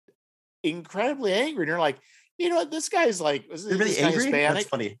incredibly angry. And you're like, this guy's like, they're really angry. Hispanic? That's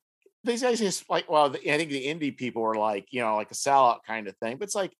funny. These guys just like, well, I think the indie people were like, like a sellout kind of thing. But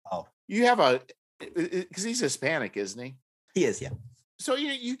it's like, you have because he's Hispanic, isn't he? He is, yeah. So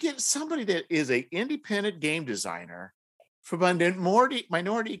you get somebody that is a independent game designer from a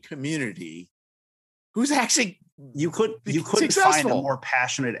minority community who's actually you couldn't find a more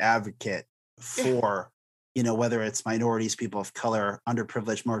passionate advocate for whether it's minorities, people of color,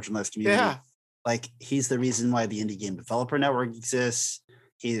 underprivileged, marginalized community. Yeah. Like he's the reason why the Indie Game Developer Network exists.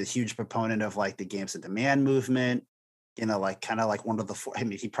 He's a huge proponent of like the games on demand movement. Like kind of like one of the four. I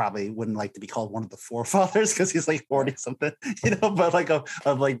mean, he probably wouldn't like to be called one of the forefathers because he's like 40 something, but like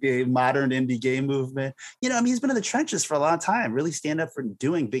of like the modern indie game movement. I mean, he's been in the trenches for a long time, really stand up for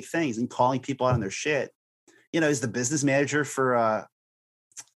doing big things and calling people out on their shit. He's the business manager for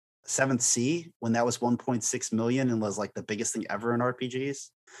 7th Sea when that was 1.6 million and was like the biggest thing ever in RPGs.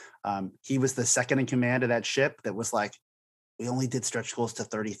 He was the second in command of that ship that was like, we only did stretch goals to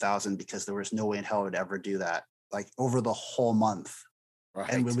 30,000 because there was no way in hell would ever do that. Like over the whole month. Right.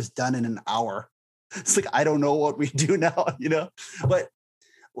 And it was done in an hour. It's like, I don't know what we do now, but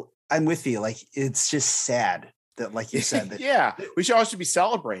I'm with you. Like, it's just sad that, like you said, that yeah, we should also be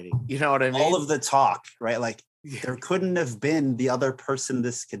celebrating. You know what I mean? All of the talk, right? Like there couldn't have been the other person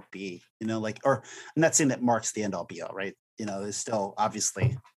this could be, I'm not saying that Mark's the end all be all, right? There's still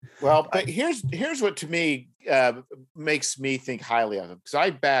obviously. Well, but here's what to me makes me think highly of him, because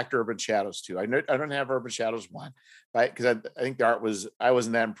I backed Urban Shadows 2. I don't have Urban Shadows 1, right? Because I think the art I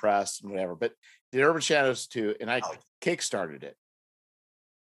wasn't that impressed and whatever. But did Urban Shadows 2, and I kickstarted it.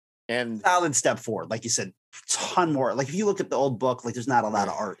 And solid step forward, like you said, a ton more. Like if you look at the old book, like there's not a lot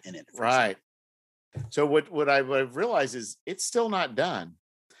of art in it, right? So what I've realized is it's still not done.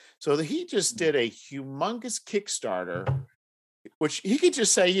 So he just did a humongous Kickstarter, which he could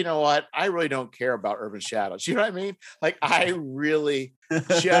just say, you know what, I really don't care about Urban Shadows. You know what I mean? Like, I really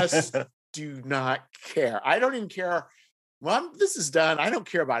just do not care. I don't even care. Well, this is done. I don't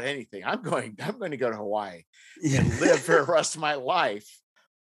care about anything. I'm going to go to Hawaii and live for the rest of my life.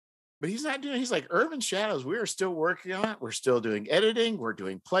 But he's not doing, he's like, Urban Shadows, we are still working on it. We're still doing editing. We're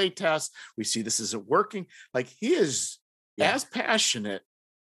doing play tests. We see this isn't working. Like, he is as passionate,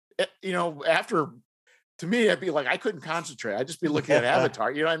 after, to me, I'd be like, I couldn't concentrate. I'd just be looking at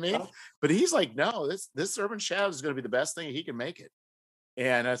Avatar, you know what I mean? But he's like, no, this Urban Shadows is going to be the best thing. He can make it.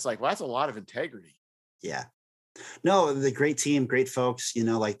 And it's like, well, that's a lot of integrity. Yeah. No, the great team, great folks,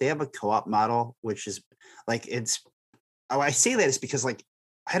 like they have a co-op model, which is like, I say that is because like,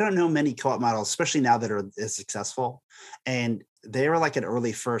 I don't know many co-op models, especially now that are as successful. And they were like an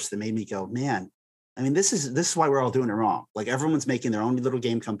early first that made me go, man, I mean, this is why we're all doing it wrong. Like everyone's making their own little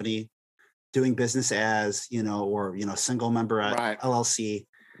game company, doing business as, or, single member at LLC.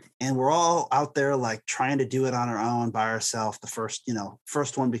 And we're all out there like trying to do it on our own by ourselves. The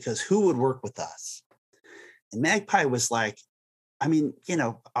first one, because who would work with us? And Magpie was like, I mean,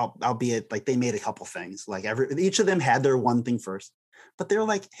 albeit like they made a couple things, like each of them had their one thing first, but they're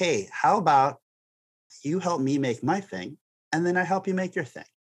like, hey, how about you help me make my thing and then I help you make your thing.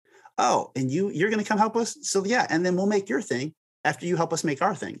 Oh, and you're going to come help us. So yeah. And then we'll make your thing after you help us make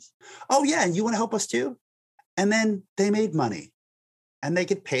our things. Oh yeah. And you want to help us too? And then they made money and they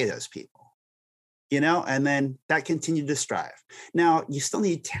could pay those people, and then that continued to strive. Now you still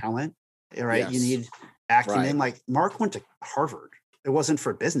need talent, right? Yes. You need acumen. Right. Like Mark went to Harvard. It wasn't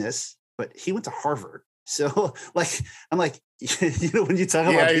for business, but he went to Harvard. So like, I'm like, when you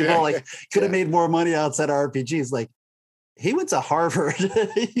talk about people like could have made more money outside of RPGs, like he went to Harvard,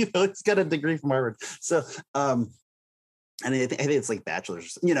 he's got a degree from Harvard. So, and I think it's like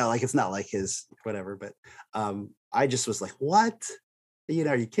bachelor's, like it's not like his whatever, but I just was like, what?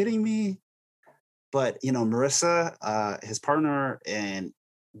 Are you kidding me? But, Marissa, his partner, and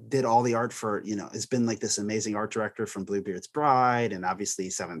did all the art for, has been like this amazing art director from Bluebeard's Bride and obviously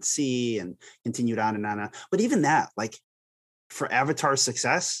 7th Sea and continued on and on and on. But even that, like for Avatar's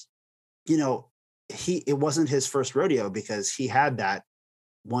success, it wasn't his first rodeo because he had that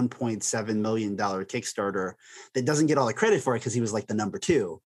 $1.7 million Kickstarter that doesn't get all the credit for it because he was like the number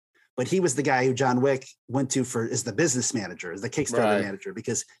 2. But he was the guy who John Wick went to is the business manager, is the Kickstarter manager,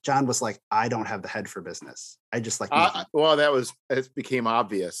 because John was like, I don't have the head for business. I just like, well, it became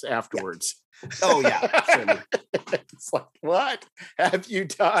obvious afterwards. Yeah. Oh yeah. Certainly. It's like, what have you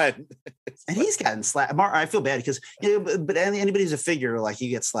done? And he's gotten slack. I feel bad because, but anybody who's a figure, like he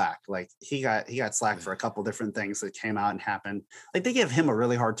gets slack. Like he got slack for a couple different things that came out and happened. Like they gave him a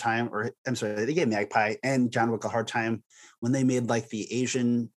really hard time, or I'm sorry, they gave Magpie and John Wick a hard time when they made like the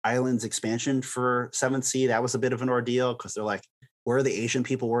Asian Islands expansion for 7th Sea. That was a bit of an ordeal because they're like, where are the Asian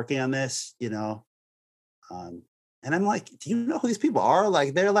people working on this? And I'm like, do you know who these people are?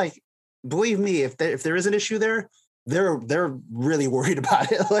 Like, they're like, believe me, if there is an issue there, they're really worried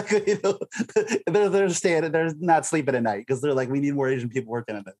about it. Like, they're not sleeping at night because they're like, we need more Asian people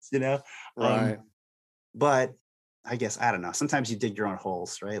working on this, Right. But I guess, I don't know. Sometimes you dig your own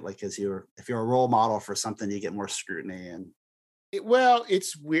holes, right? Like, if you're a role model for something, you get more scrutiny. And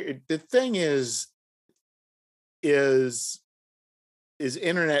it's weird. The thing is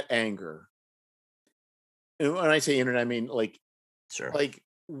internet anger. And when I say internet, I mean like, sure. Like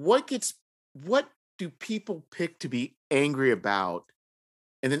what do people pick to be angry about?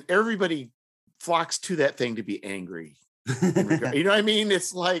 And then everybody flocks to that thing to be angry. You know what I mean?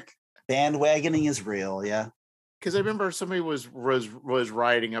 It's like bandwagoning is real. Yeah. Because I remember somebody was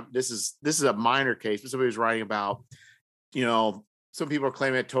writing up. This is a minor case, but somebody was writing about, some people are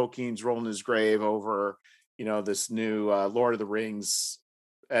claiming that Tolkien's rolling his grave over, this new Lord of the Rings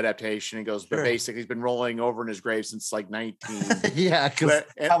adaptation. He goes, but basically he's been rolling over in his grave since like 19. Yeah, because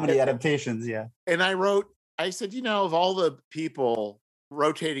how many adaptations? Yeah. And I said, of all the people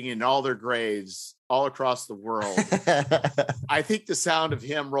rotating in all their graves all across the world, I think the sound of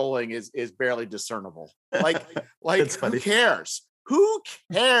him rolling is barely discernible. Like who cares? Who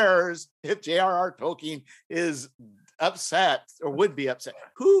cares if J.R.R. Tolkien is upset or would be upset?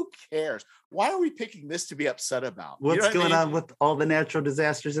 Who cares? Why are we picking this to be upset about? What's going on with all the natural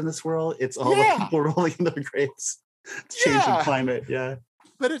disasters in this world? It's all the people rolling in their graves. Changing climate. Yeah.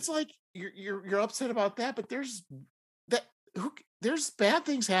 But it's like you're upset about that, but there's bad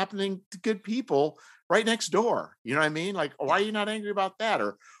things happening to good people right next door. You know what I mean? Like, why are you not angry about that?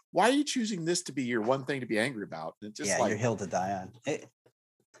 Or why are you choosing this to be your one thing to be angry about? It's just your hill to die on.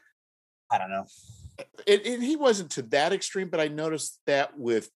 I don't know. And he wasn't to that extreme, but I noticed that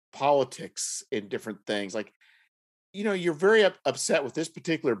with politics and different things. Like, you're very upset with this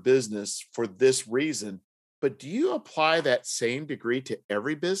particular business for this reason, but do you apply that same degree to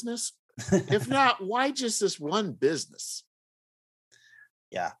every business? If not, why just this one business?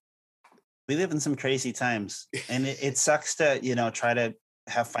 Yeah. We live in some crazy times, and it sucks to, try to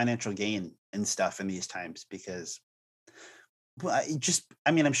have financial gain and stuff in these times because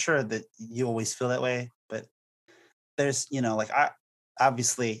I'm sure that you always feel that way, but there's,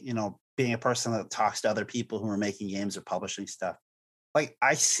 obviously, being a person that talks to other people who are making games or publishing stuff, like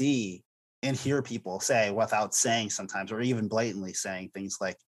I see and hear people say without saying sometimes, or even blatantly saying things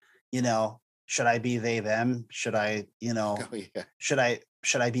like, should I be they, them? Should I,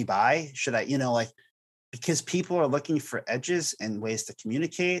 should I be bi? Should I, because people are looking for edges and ways to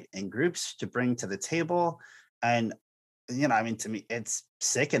communicate and groups to bring to the table. And, to me, it's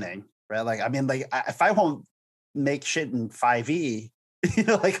sickening, right? Like, if I won't make shit in 5e,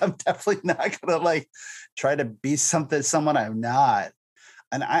 I'm definitely not gonna try to be someone I'm not.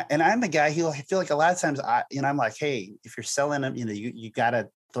 And I'm a guy who I feel like a lot of times I'm like, hey, if you're selling them, you gotta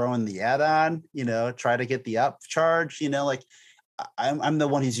throw in the add-on, try to get the upcharge, I'm the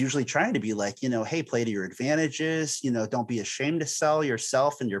one who's usually trying to be like, hey, play to your advantages, don't be ashamed to sell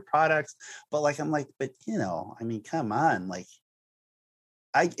yourself and your products. But come on,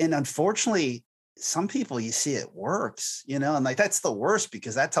 and unfortunately, some people you see it works, and that's the worst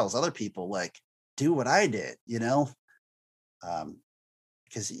because that tells other people do what I did, because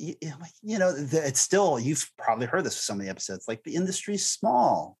it's still, you've probably heard this with some of the episodes, like the industry's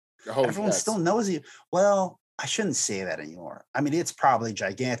small. Everyone still knows you. Well, I shouldn't say that anymore. It's probably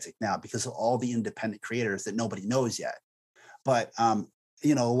gigantic now because of all the independent creators that nobody knows yet, but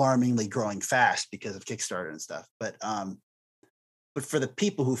alarmingly growing fast because of Kickstarter and stuff. But for the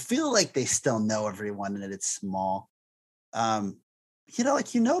people who feel like they still know everyone and that it's small,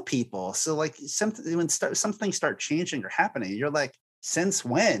 people. So when some things start changing or happening, you're like, since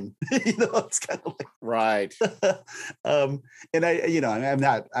when? It's kind of like right. And I'm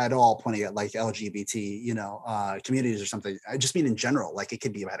not at all pointing at LGBT, communities or something. I just mean in general, it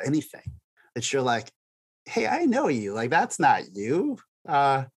could be about anything that you're like, hey, I know you, that's not you.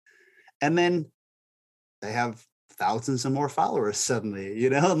 And then they have thousands of more followers suddenly,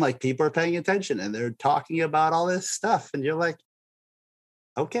 and people are paying attention and they're talking about all this stuff. And you're like,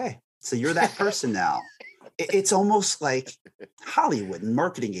 okay, So you're that person now. It's almost like Hollywood and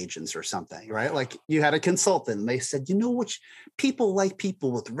marketing agents or something, right? Like you had a consultant and they said, you know, which people like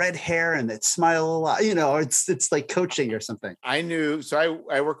people with red hair and that smile a lot, you know, it's like coaching or something. I knew. So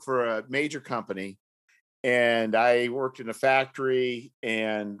I worked for a major company, and I worked in a factory,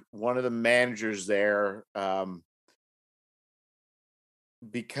 and one of the managers there,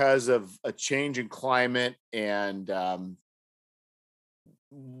 because of a change in climate and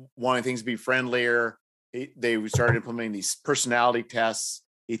wanting things to be friendlier, they started implementing these personality tests.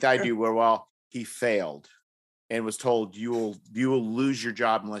 He thought he'd Sure. do well. He failed and was told, you will lose your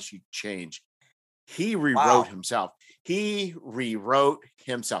job unless you change. He rewrote Wow. himself. He rewrote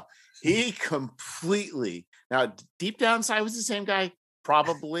himself. He completely, now deep down inside was the same guy,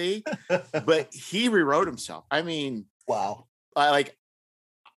 probably, but he rewrote himself. I mean, Wow. like,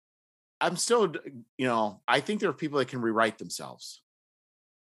 I'm still, I think there are people that can rewrite themselves,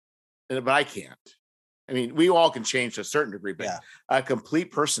 but I can't. I mean, we all can change to a certain degree, but Yeah. a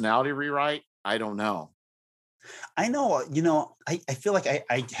complete personality rewrite, I don't know. I know, I feel like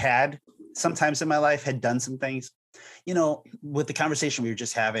I had sometimes in my life had done some things, with the conversation we were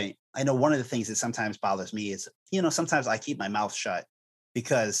just having. I know one of the things that sometimes bothers me is, sometimes I keep my mouth shut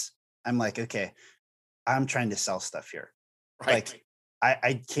because I'm like, okay, I'm trying to sell stuff here. Right. Like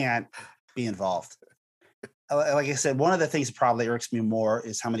I can't be involved. Like I said, one of the things that probably irks me more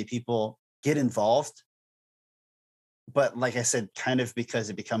is how many people get involved. But like I said, kind of because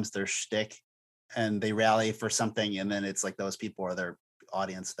it becomes their shtick and they rally for something. And then it's like those people are their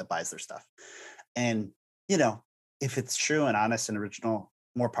audience that buys their stuff. And, if it's true and honest and original,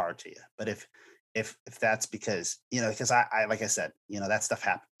 more power to you. But if that's because, because I like I said, that stuff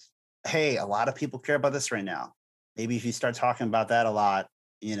happens. Hey, a lot of people care about this right now. Maybe if you start talking about that a lot,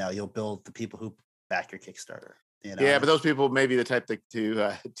 you'll build the people who back your Kickstarter. Yeah, but those people may be the type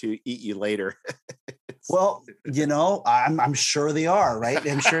to eat you later. Well, I'm sure they are, right?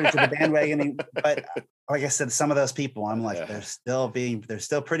 I'm sure to the bandwagon, but like I said, some of those people, I'm like, they're still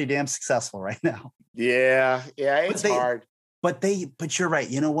pretty damn successful right now. Yeah, it's hard. But you're right.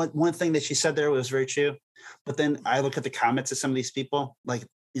 You know what? One thing that she said there was very true. But then I look at the comments of some of these people, like,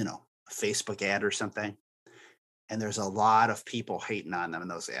 a Facebook ad or something, and there's a lot of people hating on them in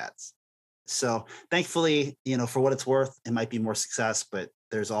those ads. So thankfully, for what it's worth, it might be more success, but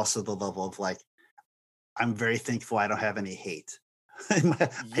there's also the level of like, I'm very thankful I don't have any hate. I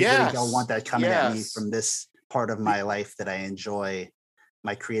really don't want that coming at me from this part of my life that I enjoy,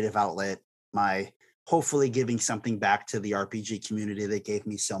 my creative outlet, my hopefully giving something back to the RPG community that gave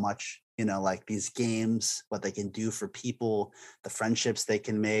me so much, like these games, what they can do for people, the friendships they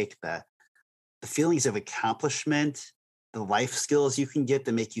can make, the feelings of accomplishment, the life skills you can get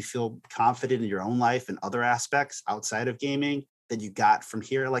that make you feel confident in your own life and other aspects outside of gaming that you got from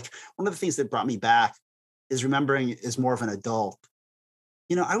here. Like one of the things that brought me back is remembering as more of an adult,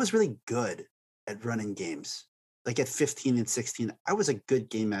 I was really good at running games. Like at 15 and 16, I was a good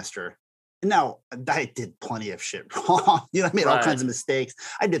game master. And now I did plenty of shit wrong. I made all kinds of mistakes.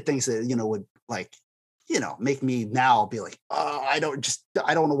 I did things that, would like, make me now be like, oh, I don't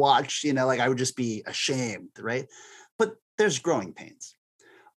want to watch, like I would just be ashamed. Right. But there's growing pains.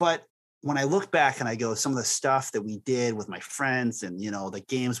 But when I look back and I go, some of the stuff that we did with my friends and, the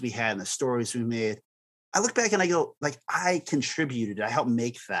games we had and the stories we made, I look back and I go, like, I contributed, I helped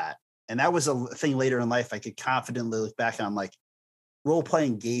make that. And that was a thing later in life I could confidently look back and I'm like, role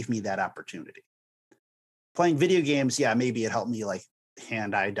playing gave me that opportunity. Playing video games, yeah, maybe it helped me like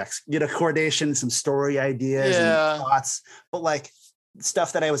hand-eye coordination, some story ideas and thoughts. But like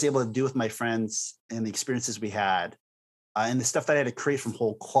stuff that I was able to do with my friends and the experiences we had, and the stuff that I had to create from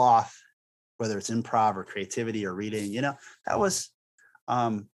whole cloth, whether it's improv or creativity or reading, that was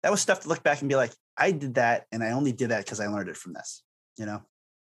stuff to look back and be like, I did that, and I only did that because I learned it from this, and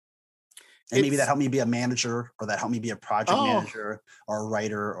maybe that helped me be a manager, or that helped me be a project manager or a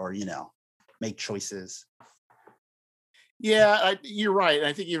writer, or make choices. Yeah, you're right.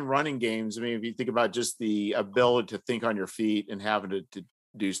 I think even running games, I mean, if you think about just the ability to think on your feet and having to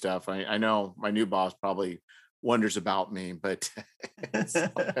do stuff, I know my new boss probably wonders about me, but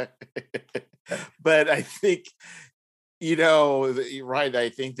but I think, you're right. I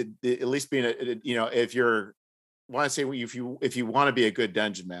think that at least being if you're want to say if you want to be a good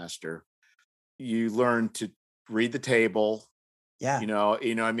dungeon master, you learn to read the table. Yeah.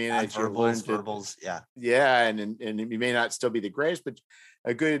 I mean, as you learn verbals. Yeah. Yeah. And you may not still be the greatest, but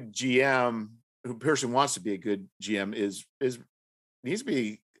a good GM, person wants to be a good GM needs to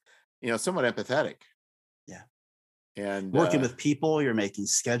be, somewhat empathetic. Yeah. And working with people, you're making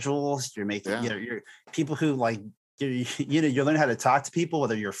schedules, you're making, you're people who like you learn how to talk to people,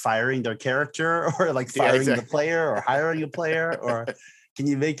 whether you're firing their character or like firing the player or hiring a player, or can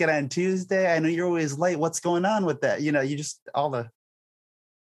you make it on Tuesday? I know you're always late. What's going on with that? You just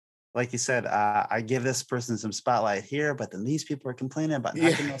like you said, I give this person some spotlight here, but then these people are complaining about not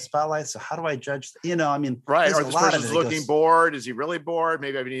getting no spotlight. So how do I judge? I mean, right. Or this person's looking bored. Is he really bored?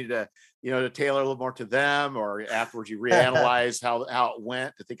 Maybe I need to, to tailor a little more to them, or afterwards you reanalyze how it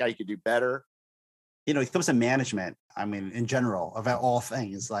went to think how you could do better. It comes to management. I mean, in general, about all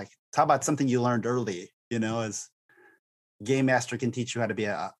things, like how about something you learned early, as game master can teach you how to be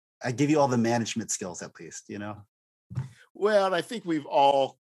I give you all the management skills at least, Well, and I think we've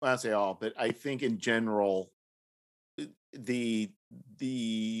all, I say all, but I think in general, the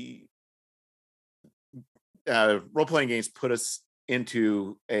role-playing games put us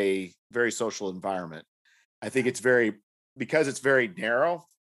into a very social environment. I think because it's very narrow,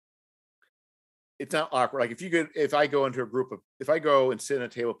 it's not awkward. Like if I go and sit at a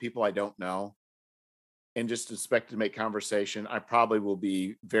table of people I don't know and just expect to make conversation, I probably will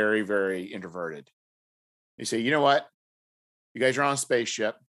be very, very introverted. You say, you know what? You guys are on a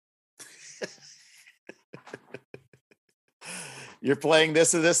spaceship. You're playing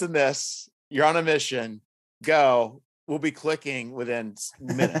this and this and this. You're on a mission. Go. We'll be clicking within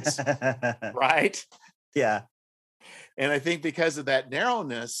minutes. Right? Yeah. And I think because of that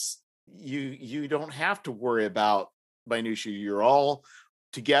narrowness, you don't have to worry about minutiae. You're all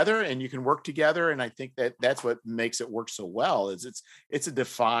together and you can work together. And I think that's what makes it work so well is it's a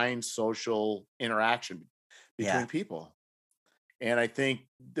defined social interaction between people. And I think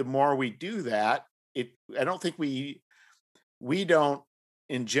the more we do that, I don't think we don't,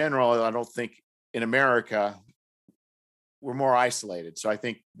 in general, I don't think in America, we're more isolated. So I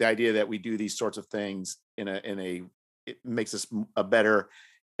think the idea that we do these sorts of things it makes us a better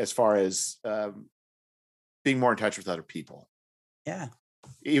as far as being more in touch with other people. Yeah.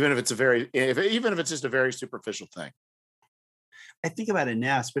 Even if it's just a very superficial thing. I think about it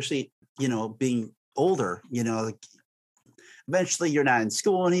now, especially, being older, like eventually you're not in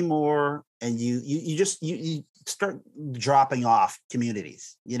school anymore and you start dropping off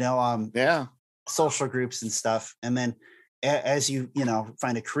communities, social groups and stuff. And then as you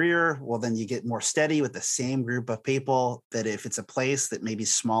find a career, well, then you get more steady with the same group of people. That if it's a place that may be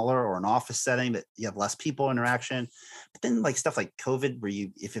smaller or an office setting that you have less people interaction, but then like stuff like COVID, where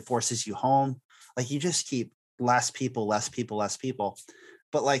if it forces you home, like you just keep less people.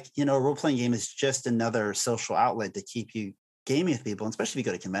 But like, a role-playing game is just another social outlet to keep you gaming with people, and especially if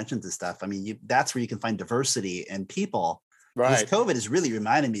you go to conventions and stuff. I mean, that's where you can find diversity and people. Right. Because COVID has really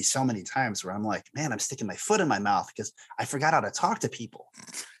reminded me so many times where I'm like, man, I'm sticking my foot in my mouth because I forgot how to talk to people.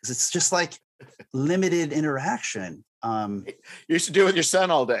 Because it's just like limited interaction. You used to do it with your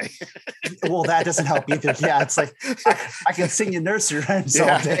son all day. Well, that doesn't help either. Yeah, it's like I can sing you nursery rhymes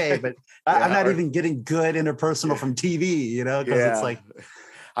all day, but I'm not even getting good interpersonal from TV, because it's like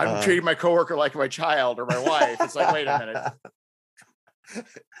I'm treating my coworker like my child or my wife. It's like, wait a minute.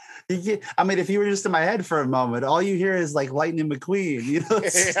 I mean, if you were just in my head for a moment, all you hear is like Lightning McQueen,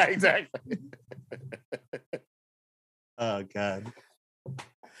 Yeah, exactly. Oh God.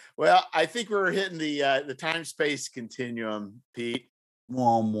 Well, I think we're hitting the time-space continuum, Pete.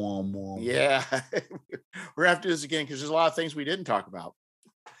 Yeah. We're gonna have to do this again because there's a lot of things we didn't talk about.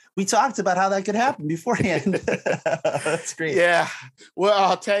 We talked about how that could happen beforehand. That's great. Yeah. Well,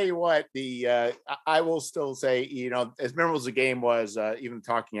 I'll tell you what, I will still say, as memorable as the game was, even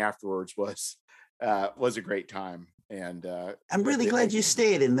talking afterwards was a great time. And I'm really glad you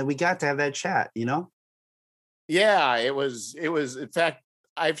stayed and that we got to have that chat, Yeah, it was, in fact,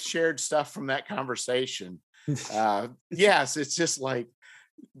 I've shared stuff from that conversation. Yes, it's just like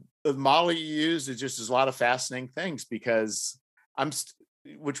the model you use is just a lot of fascinating things because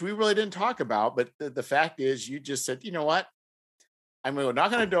which we really didn't talk about, but the fact is you just said, you know what, I'm going to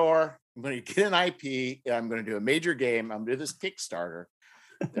knock on a door, I'm going to get an IP, and I'm going to do a major game, I'm going to do this Kickstarter.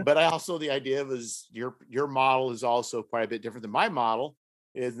 But the idea was your model is also quite a bit different than my model,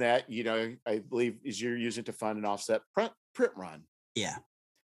 is that, I believe is you're using it to fund an offset print run. Yeah.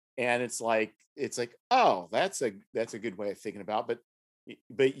 And it's like, oh, that's a good way of thinking about, but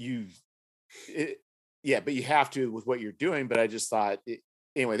you have to with what you're doing. But I just thought,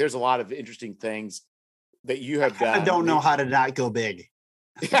 anyway, there's a lot of interesting things that you have done. I don't know how to not go big.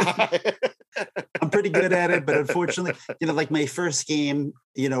 I'm pretty good at it, but unfortunately, like my first game,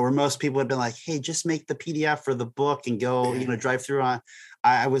 where most people have been like, hey, just make the PDF for the book and go, drive through on.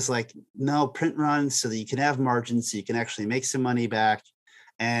 I was like, no, print runs so that you can have margins, so you can actually make some money back.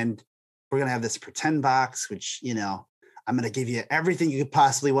 And we're going to have this pretend box, which, I'm going to give you everything you could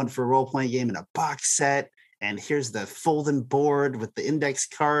possibly want for a role-playing game in a box set. and here's the folding board with the index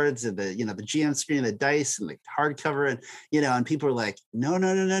cards and the, the GM screen, the dice and the hardcover. And, and people are like, no,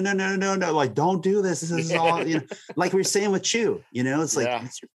 no, no, no, no, no, no, no. Like, don't do this. This is all, like we were saying with Chew, it's like,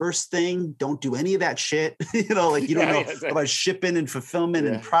 it's your first thing. Don't do any of that shit. Like you don't know about shipping and fulfillment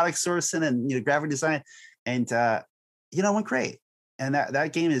and product sourcing and, graphic design. And, it went great. And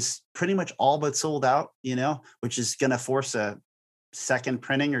that game is pretty much all but sold out, which is going to force a second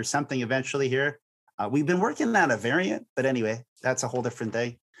printing or something eventually here. We've been working on a variant, but anyway, that's a whole different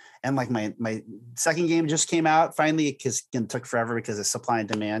thing. And like my second game just came out finally, because it took forever because of supply and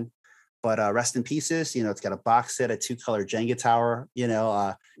demand. But Rest in Pieces, it's got a box set, a 2-color Jenga tower.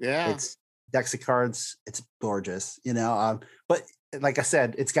 It's decks of cards. It's gorgeous. But like I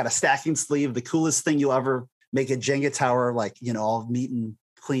said, it's got a stacking sleeve, the coolest thing you'll ever make a Jenga tower, like all neat and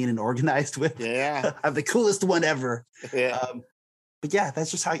clean and organized with. Yeah, I have the coolest one ever. Yeah. But yeah, that's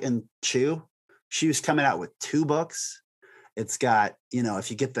just how. And Chew's coming out with 2 books. It's got,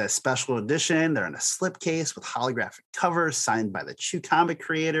 if you get the special edition, they're in a slipcase with holographic covers signed by the Chew comic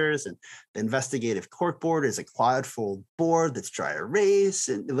creators. And the investigative corkboard is a quadfold board that's dry erase.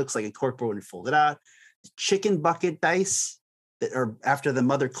 And it looks like a corkboard when you fold it out. Chicken bucket dice that are after the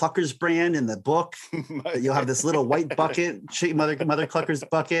Mother Cluckers brand in the book. You'll have this little white bucket, Mother Cluckers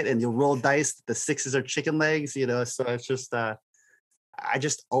bucket, and you'll roll dice. The 6s are chicken legs, so it's just, I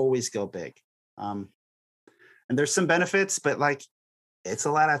just always go big. And there's some benefits, but like it's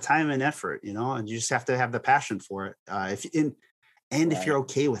a lot of time and effort, and you just have to have the passion for it. If you're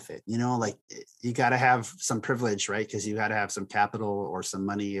okay with it, like you got to have some privilege, right? Because you got to have some capital or some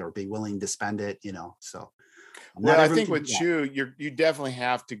money or be willing to spend it, so. Well, I think with Chew, you definitely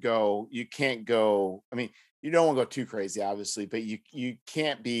have to go. You can't go. I mean, you don't want to go too crazy, obviously, but you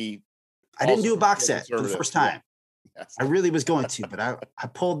can't be. I didn't do a box set for the first time. Yeah. Yes. I really was going to, but I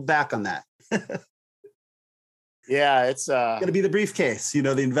pulled back on that. Yeah, it's going to be the briefcase, the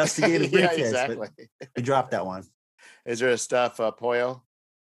investigative briefcase. Yeah, exactly. We dropped that one. Is there a stuff Poyo?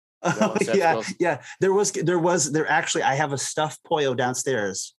 Yeah. There actually, I have a stuffed Poyo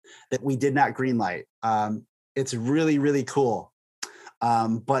downstairs that we did not greenlight. It's really, really cool.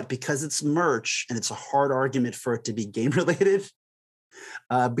 But because it's merch and it's a hard argument for it to be game related,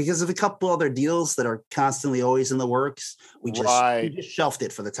 because of a couple other deals that are constantly always in the works, we just shelved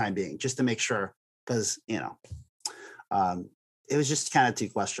it for the time being, just to make sure, because it was just kind of too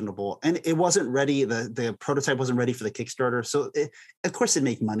questionable, and it wasn't ready. The prototype wasn't ready for the Kickstarter, so of course it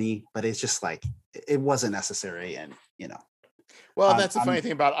make money, but it's just like it wasn't necessary, and Well, that's the funny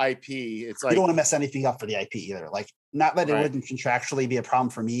thing about IP. It's like you don't want to mess anything up for the IP either. Like, not that it wouldn't contractually be a problem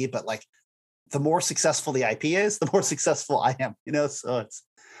for me, but like the more successful the IP is, the more successful I am. So it's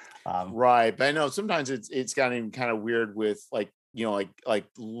right. But I know sometimes it's gotten kind of weird with like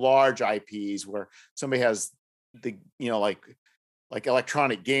large IPs where somebody has the like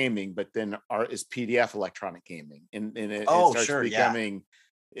electronic gaming, but then is PDF electronic gaming, and it starts becoming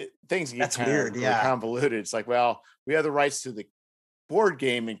things get kind weird, of convoluted. It's like, well, we have the rights to the board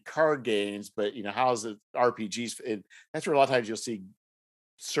game and card games, but how's the RPGs? And that's where a lot of times you'll see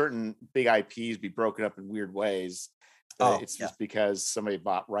certain big IPs be broken up in weird ways. It's just because somebody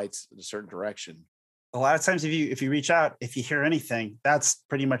bought rights in a certain direction. A lot of times, if you reach out, if you hear anything, that's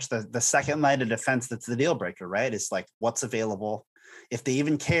pretty much the second line of defense. That's the deal breaker, right? It's like, what's available, if they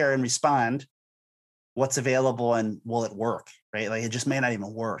even care and respond, what's available and will it work, right? Like, it just may not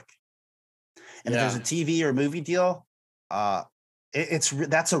even work. And if there's a TV or movie deal,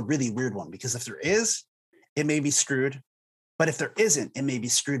 that's a really weird one, because if there is, it may be screwed. But if there isn't, it may be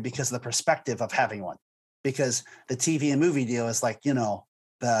screwed because of the perspective of having one, because the TV and movie deal is like,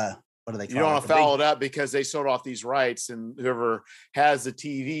 what do they call it? You don't want to foul it up because they sold off these rights, and whoever has the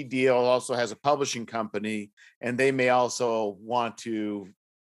TV deal also has a publishing company, and they may also want to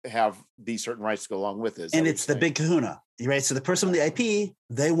have these certain rights to go along with it. And it's the big kahuna, right? So the person with the IP,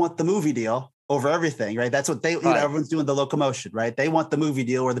 they want the movie deal over everything, right? That's what they, everyone's doing the locomotion, right? They want the movie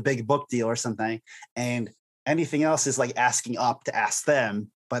deal or the big book deal or something. And anything else is like asking up to ask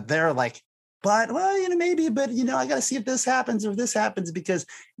them, but they're like, but maybe, but I got to see if this happens or if this happens, because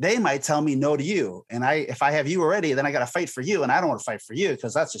they might tell me no to you. And if I have you already, then I got to fight for you. And I don't want to fight for you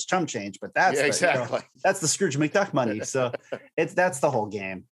because that's just chump change, but that's exactly. That's the Scrooge McDuck money. So that's the whole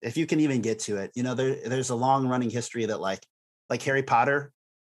game. If you can even get to it, there's a long running history that like Harry Potter,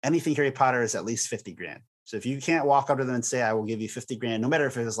 anything Harry Potter is at least 50 grand. So if you can't walk up to them and say, I will give you 50 grand, no matter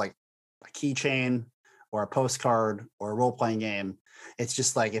if it was like a keychain or a postcard or a role-playing game, it's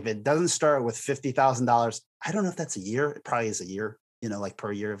just like, if it doesn't start with $50,000, I don't know if that's a year. It probably is a year, like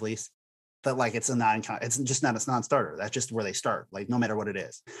per year of lease. that like it's it's non-starter. That's just where they start, like no matter what it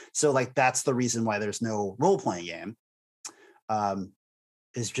is. So like that's the reason why there's no role-playing game.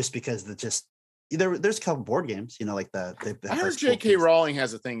 Is just because there's a couple board games, you know, like I heard J.K. Rowling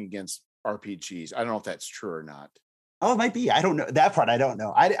has a thing against RPGs. I don't know if that's true or not. Oh, it might be. I don't know that part. I don't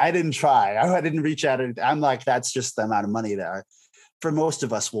know. I didn't try. I didn't reach out. I'm like, that's just the amount of money there. For most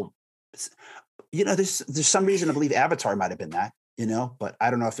of us, you know, there's some reason to believe Avatar might have been that, you know, but I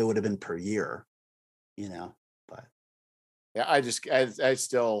don't know if it would have been per year, you know. But yeah, I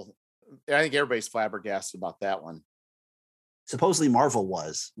think everybody's flabbergasted about that one. Supposedly Marvel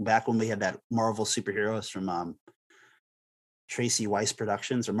was back when we had that Marvel superheroes from Tracy Weiss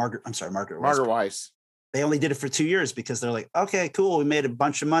Productions or Margaret Weiss. They only did it for 2 years because they're like, okay, cool. We made a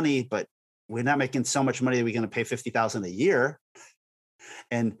bunch of money, but we're not making so much money that we're going to pay $50,000 a year.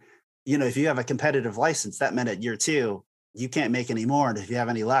 And, you know, if you have a competitive license, that meant at year 2, you can't make any more. And if you have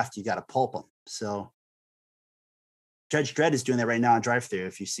any left, you got to pulp them. So Judge Dredd is doing that right now on Drive-Thru.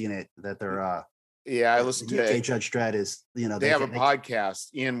 If you've seen it, that they're, yeah, I listened to it. Judge Dredd is, you know, they have a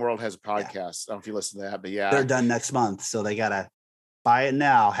podcast. Ian World has a podcast. Yeah. I don't know if you listen to that, but yeah, they're done next month. So they got to buy it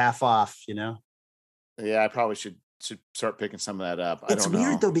now, half off, you know? Yeah, I probably should start picking some of that up. It's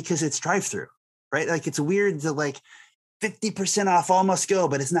weird though, because it's Drive-Thru, right? Like it's weird to like 50% off almost go,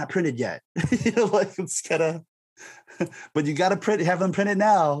 but it's not printed yet. You know, like it's kind of, but you got to have them printed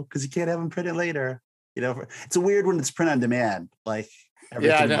now because you can't have them printed later. You know, it's a weird when it's print on demand. Like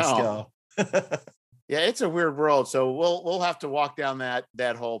everything must go. Yeah, it's a weird world. So we'll have to walk down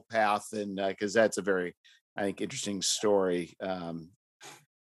that whole path, and because that's a very, I think, interesting story. I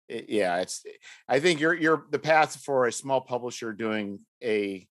think you're the path for a small publisher doing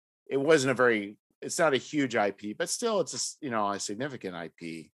it's not a huge IP, but still it's a significant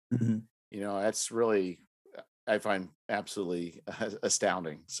IP. Mm-hmm. You know, that's really, I find absolutely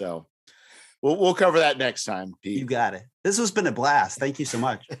astounding. So we'll cover that next time, Pete. You got it. This has been a blast. Thank you so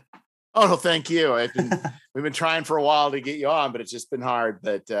much. Oh, no, thank you. We've been trying for a while to get you on, but it's just been hard.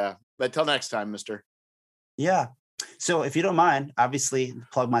 But till next time, mister. Yeah. So if you don't mind, obviously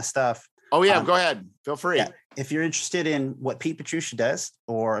plug my stuff. Oh yeah, go ahead. Feel free. Yeah. If you're interested in what Pete Petruccia does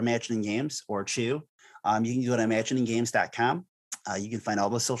or Imagining Games or Chew, you can go to imagininggames.com. You can find all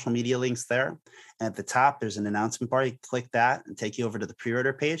the social media links there. And at the top, there's an announcement bar. You click that and take you over to the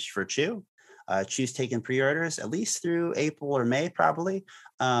pre-order page for Chew. Chew's taking pre-orders at least through April or May, probably,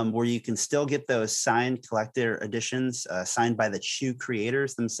 where you can still get those signed collector editions signed by the Chew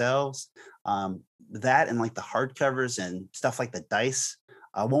creators themselves. That and like the hardcovers and stuff like the dice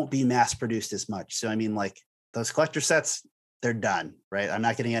won't be mass produced as much. So, I mean, like those collector sets, they're done, right? I'm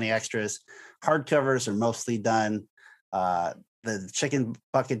not getting any extras. Hardcovers are mostly done. The chicken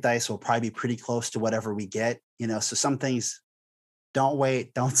bucket dice will probably be pretty close to whatever we get, you know, so some things, don't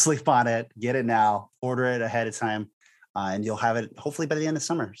wait, don't sleep on it, get it now, order it ahead of time, and you'll have it hopefully by the end of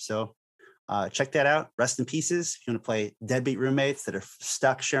summer. So check that out. Rest in Pieces. If you want to play deadbeat roommates that are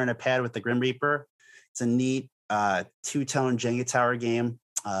stuck sharing a pad with the Grim Reaper, it's a neat two-tone Jenga tower game.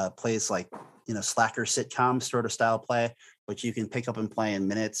 Plays like, you know, slacker sitcom sort of style play, which you can pick up and play in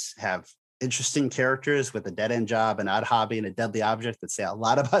minutes, have interesting characters with a dead-end job, an odd hobby, and a deadly object that say a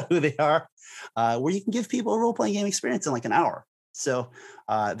lot about who they are, where you can give people a role-playing game experience in like an hour. So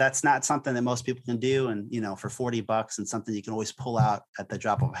that's not something that most people can do. And, you know, for $40 and something you can always pull out at the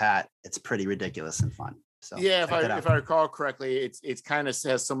drop of a hat, it's pretty ridiculous and fun. So yeah, if I recall correctly, it's kind of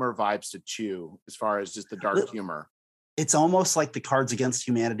has similar vibes to Chew as far as just the dark humor. It's almost like the Cards Against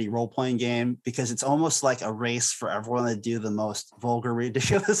Humanity role-playing game, because it's almost like a race for everyone to do the most vulgar,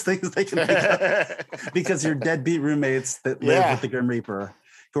 ridiculous things they can think of, because you're deadbeat roommates that live with the Grim Reaper,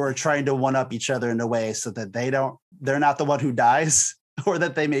 who are trying to one-up each other in a way so that they're not the one who dies, or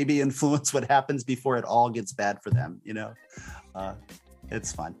that they maybe influence what happens before it all gets bad for them, you know?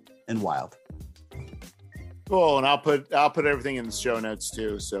 It's fun and wild. Cool, and I'll put everything in the show notes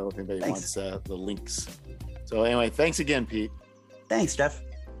too, so if anybody wants the links. So anyway, thanks again, Pete. Thanks, Jeff.